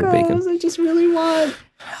bacon. I just really want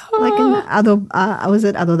like an was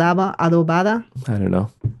it adobada? I don't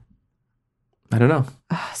know.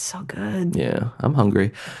 Oh, so good. Yeah, I'm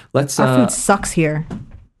hungry. Let's. Our food sucks here.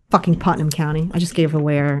 Fucking Putnam County. I just gave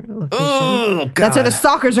away our location. Oh, God. That's where the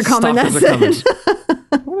stalkers are coming. Stalkers That's are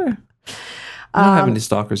it. We're not having any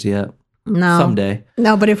stalkers yet. No. Someday.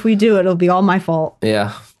 No, but if we do, it'll be all my fault.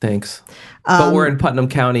 Yeah, thanks. But we're in Putnam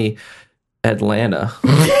County, Atlanta.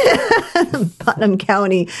 Putnam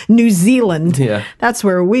County, New Zealand. Yeah. That's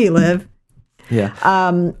where we live. Yeah.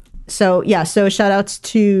 So shout outs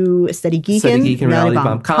to Steady Geekin', Steady Geekin', Reality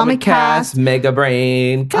Bomb, Comic Cast, Mega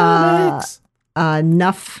Brain, Comics.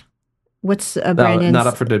 Nuff. What's Brandon's? Not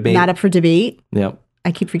Up for Debate. Not Up for Debate. Yep.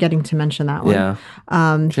 I keep forgetting to mention that one. Yeah.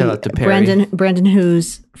 Shout out to Perry. Brandon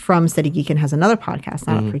who's from Steady Geekin' has another podcast,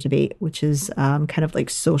 Not Up for Debate, which is kind of like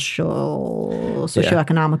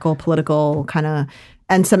socio-economical, political kind of,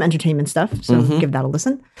 and some entertainment stuff. So give that a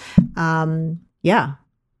listen. Yeah.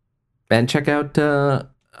 And check out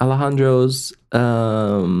Alejandro's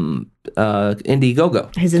Indiegogo.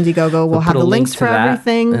 His Indiegogo. We'll have put the a link links to for that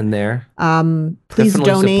everything. in there. Please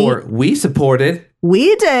Definitely donate. We supported.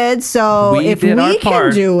 We did. So if did our we can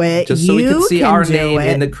part, do it, just so we you could see can our do name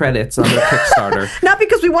it. in the credits on the Kickstarter. Not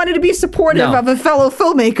because we wanted to be supportive No. of a fellow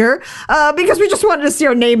filmmaker, because we just wanted to see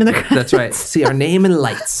our name in the credits. That's right. See our name in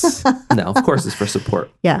lights. No, of course it's for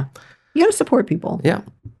support. Yeah. You got to support people. Yeah.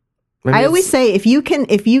 I always say if you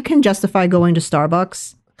can justify going to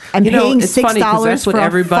Starbucks and paying it's funny 'cause $6 that's what for a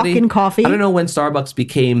everybody, fucking coffee. I don't know when Starbucks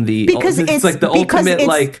became the Because it's like the ultimate thing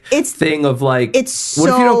of like it's what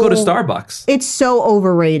if you don't go to so- Starbucks? It's so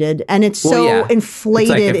overrated and it's so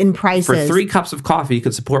inflated It's like in prices. For 3 cups of coffee, you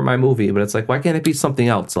could support my movie, but it's like, why can't it be something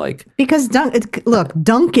else? Like Because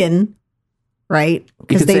Dunkin', right?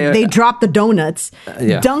 Because they drop the donuts.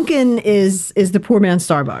 Yeah. Dunkin' is the poor man's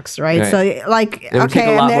Starbucks, right? Right. So like, It would take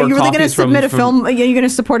okay, a lot and more you're really going to coffees from- submit a from- film. You're going to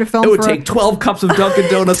support a film. it would for take 12 cups of Dunkin'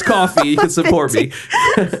 Donuts coffee. You can support me.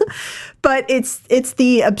 But it's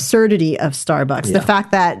the absurdity of Starbucks. Yeah. The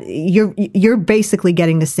fact that you're basically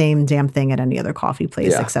getting the same damn thing at any other coffee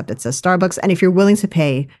place, Yeah. except it says Starbucks. And if you're willing to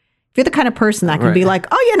pay, if you're the kind of person that can be Right. like,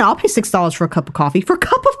 oh, I'll pay $6 for a cup of coffee. For a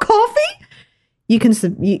cup of coffee? You can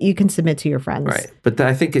submit to your friends. Right. But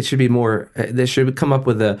I think it should be more, they should come up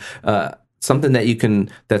with something that you can,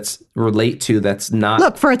 that's relate to, that's not.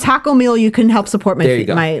 Look, for a taco meal, you can help support There you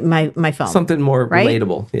go. my film. Something more right?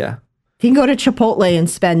 relatable. Yeah. If you can go to Chipotle and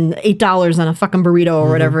spend $8 on a fucking burrito or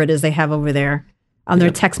whatever it is they have over there on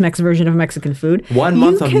their Tex-Mex version of Mexican food. 1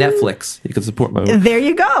 month of Netflix. You can support my movie. There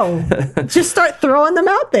you go. Just start throwing them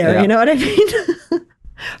out there. Yeah. You know what I mean?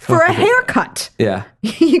 For a haircut. Yeah.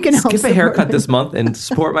 You can help Skip a support haircut me. this month and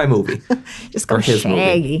support my movie. Just go or his movie.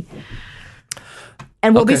 shaggy.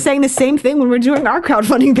 And we'll be Okay. saying the same thing when we're doing our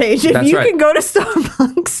crowdfunding page. If That's you right. can go to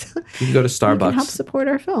Starbucks, You can go to you can help Starbucks. support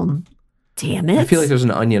our film. Damn it. I feel like there's an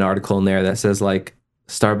Onion article in there that says like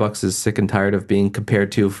Starbucks is sick and tired of being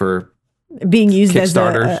compared to for being used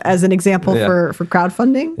Kickstarters. as an example Yeah. for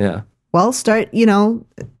crowdfunding. yeah. Well,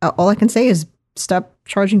 all I can say is stop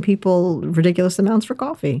charging people ridiculous amounts for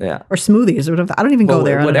coffee Yeah. or smoothies or whatever. I don't even go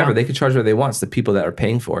there. I don't Whatever. know. They could charge what they want. It's the people that are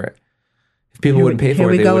paying for it. If people Here wouldn't we- pay here for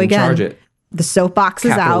it, we they go wouldn't again. charge it. The soapbox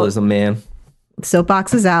is out. Capitalism, man. The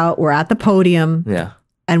soapbox is out. We're at the podium. Yeah.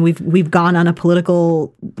 And we've gone on a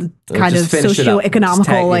political kind of Just finish it up.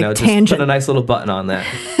 socio-economical Just just tangent. put a nice little button on that.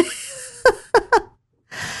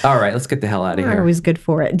 All right, let's get the hell out of We're here. always good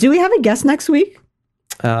for it. Do we have a guest next week?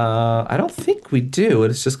 I don't think we do.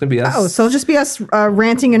 It's just going to be us. Oh, so it'll just be us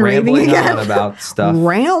ranting and raving rambling again. on about stuff.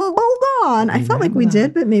 Rambled on. I felt like we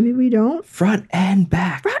did, but maybe we don't. Front and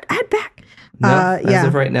back. Add back. No, yeah. as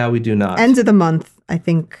of right now, we do not. End of the month, I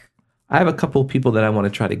think. I have a couple of people that I want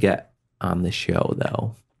to try to get on the show,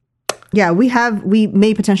 though. Yeah, we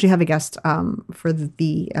may potentially have a guest for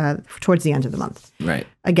the towards the end of the month. Right.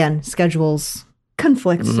 Again, schedules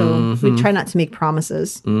conflict, so we try not to make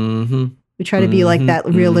promises. We try to be like that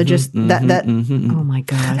religious oh my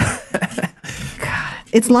God.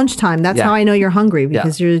 It's lunchtime. That's how I know you're hungry,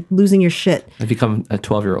 because you're losing your shit. I become a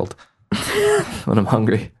 12-year-old when I'm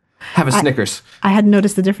hungry. Have a Snickers. I hadn't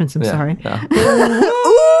noticed the difference. I'm sorry. Yeah.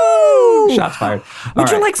 Ooh! Shots fired.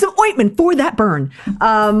 Would you like some ointment for that burn?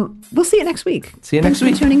 We'll see you next week. See you next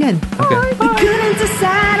week. Thanks for tuning in. Okay. We couldn't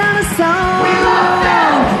decide on a song. We love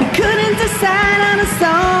them. We couldn't decide on a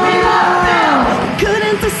song. We love them. We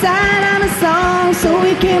couldn't decide on a song, so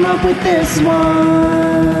we came up with this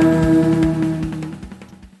one.